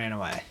away and ran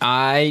away.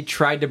 I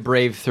tried to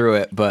brave through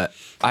it, but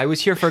I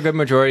was here for a good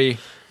majority.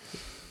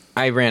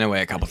 I ran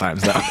away a couple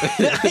times though.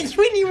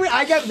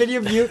 I got video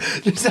of you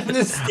just on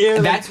the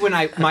stairs. That's when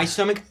my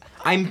stomach.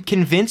 I'm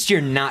convinced you're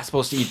not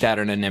supposed to eat that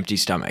on an empty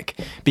stomach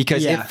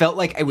because Yeah. it felt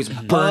like I was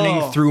burning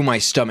Oh. through my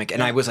stomach,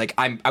 and I was like,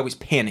 I was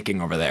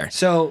panicking over there.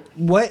 So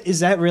what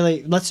is that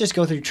really? Let's just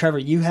go through. Trevor,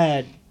 you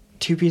had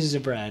 2 pieces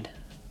of bread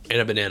And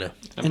a banana.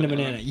 and a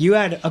banana. You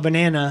had a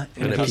banana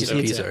and, And a piece of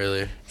pizza.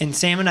 earlier. And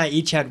Sam and I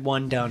each had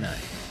 1 donut.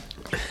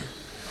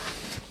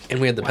 And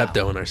we had the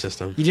Pepto in our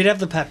system. You did have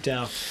the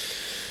Pepto.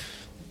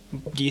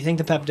 Do you think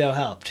the Pepto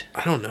helped?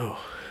 I don't know.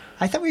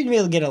 I thought we'd be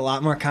able to get a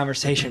lot more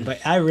conversation, but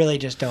I really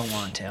just don't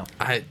want to.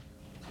 I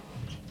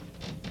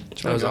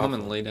Just want was to go home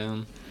awful. and lay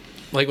down.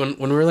 like when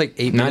we were like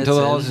 8 Not minutes until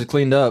the in. house is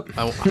cleaned up.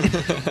 I was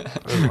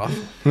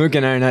awful. Luke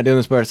and I are not doing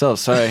this by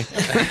ourselves. Sorry.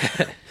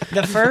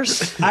 The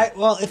first,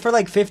 for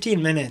like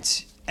 15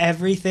 minutes,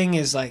 everything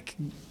is like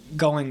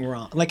going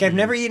wrong. Like I've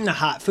never eaten a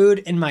hot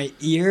food, and my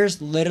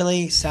ears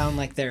literally sound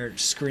like they're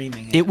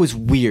screaming. It was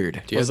weird.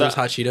 Do you have Was those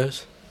that- hot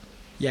Cheetos?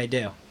 Yeah, I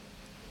do.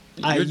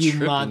 You're You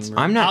tripping, monster.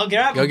 bro. I'm not. I'll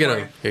grab Go them get for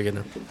them. Go get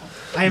them. you.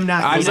 I am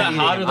not. I'm Was eating that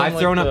hotter them. than I've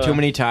thrown like up the- too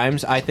many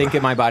times. I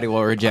think my body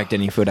will reject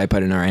any food I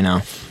put in it right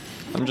now.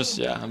 I'm just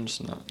not.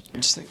 I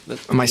just think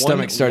that My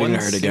stomach's starting to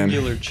hurt again.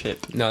 Singular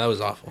chip No, that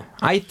was awful.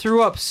 I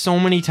threw up so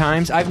many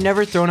times. I've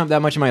never thrown up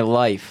that much in my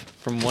life.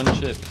 from one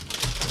chip.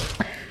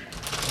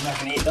 I'm not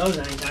gonna eat those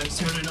anytime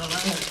soon. I know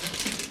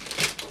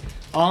that.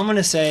 All I'm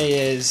gonna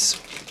say is,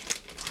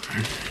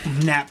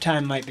 nap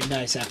time might be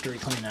nice after we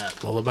clean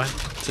up. Lullaby.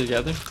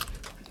 Together?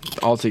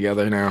 All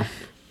together now.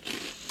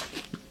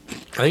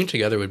 I think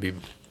together would be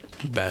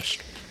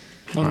best.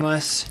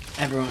 Unless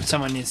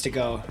someone needs to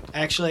go.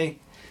 Actually,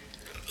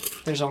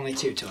 there's only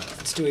 2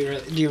 toilets. Do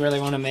you really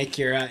want to make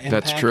your impact?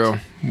 That's true.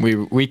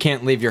 We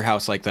can't leave your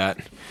house like that.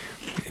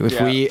 If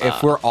Yeah,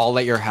 we're all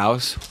at your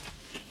house,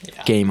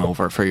 Yeah. game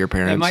over for your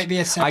parents. It might be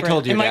a separate. I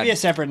told you, It might Dad. be a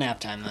separate nap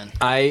time then.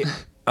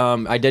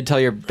 I did tell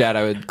your dad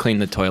I would clean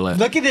the toilet.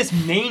 Look at this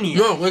mania.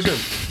 No,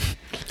 listen.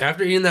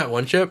 After eating that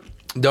one chip,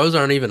 those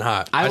aren't even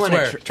hot. I want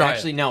swear. to Try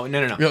actually it. no.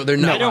 No, they're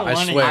not. I don't I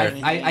want it. swear.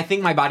 I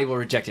think my body will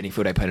reject any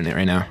food I put in it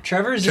right now.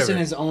 Trevor's just in Trevor.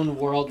 his own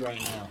world right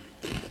now.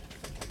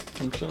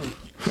 I'm chilling.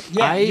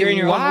 Yeah, you're in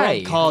your own why?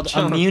 world called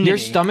Chilling. immunity. Your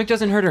stomach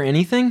doesn't hurt or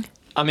anything?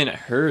 I mean, it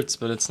hurts,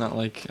 but it's not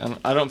like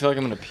I don't feel like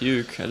I'm gonna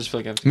puke. I just feel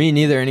like I have to. Me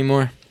neither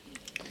anymore.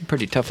 I'm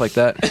pretty tough like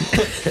that.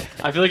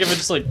 I feel like if I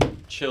just like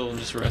chill and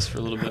just rest for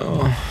a little bit,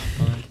 I'm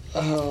fine.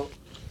 Oh,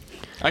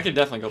 I could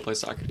definitely go play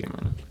soccer game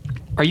right now.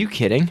 Are you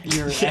kidding?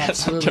 you're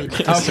Yes, I'm absolutely.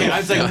 joking. Okay, I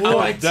was like, I would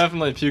what?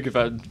 definitely puke if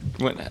I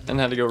went and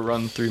had to go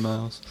run 3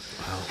 miles.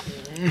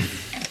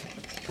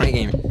 My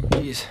game.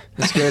 Jeez,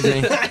 that scared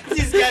me. I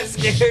just got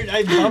scared.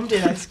 I bumped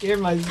it. I scared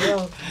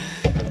myself.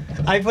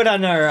 I put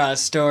on our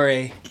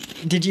story.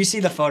 Did you see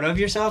the photo of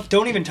yourself?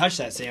 Don't even touch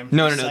that, Sam.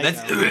 No. Psycho.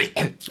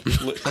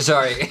 That's.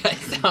 Sorry,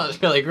 that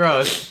was really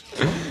gross.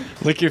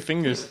 Lick your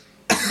fingers.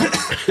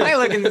 I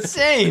look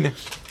insane.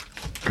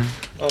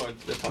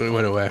 We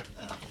went away.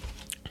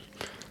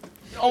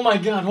 Oh my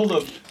god, hold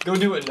up. Go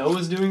do what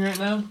Noah's doing right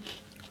now.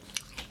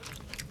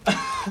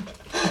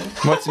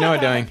 What's Noah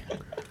doing?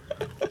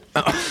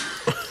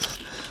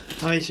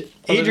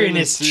 Adrian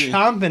me is see.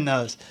 chomping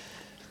those.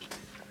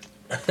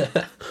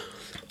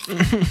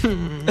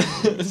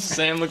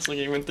 Sam looks like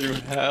he went through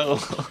hell.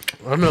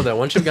 I don't know. That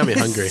one chip got me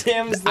hungry.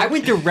 Sam's. I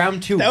went through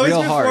round 2 that was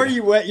real before hard.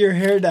 you wet your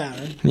hair down.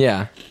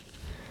 Yeah.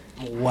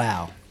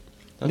 Wow.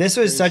 This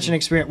was such an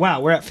experience. Wow,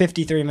 we're at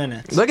 53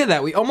 minutes. Look at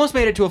that. We almost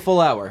made it to a full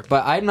hour,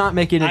 but I'm not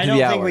making it I to don't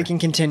the think hour. we can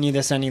continue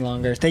this any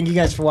longer. Thank you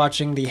guys for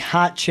watching the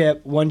Hot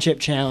Chip One Chip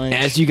Challenge.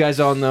 As you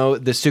guys all know,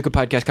 the Suka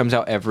podcast comes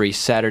out every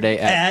Saturday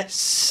at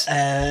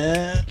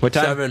what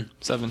time?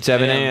 7.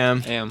 7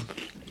 a.m. AM.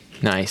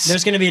 Nice.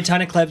 There's going to be a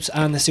ton of clips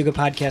on the Suga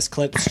Podcast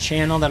Clips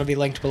channel that'll be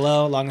linked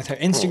below, along with our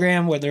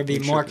Instagram, where there'll be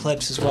more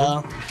clips as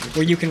well,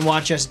 where you can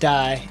watch us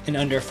die in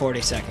under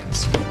 40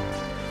 seconds.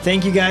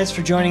 Thank you guys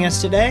for joining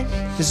us today.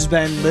 This has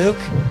been Luke,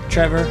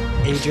 Trevor,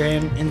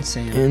 Adrian, and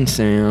Sam. And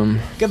Sam.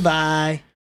 Goodbye.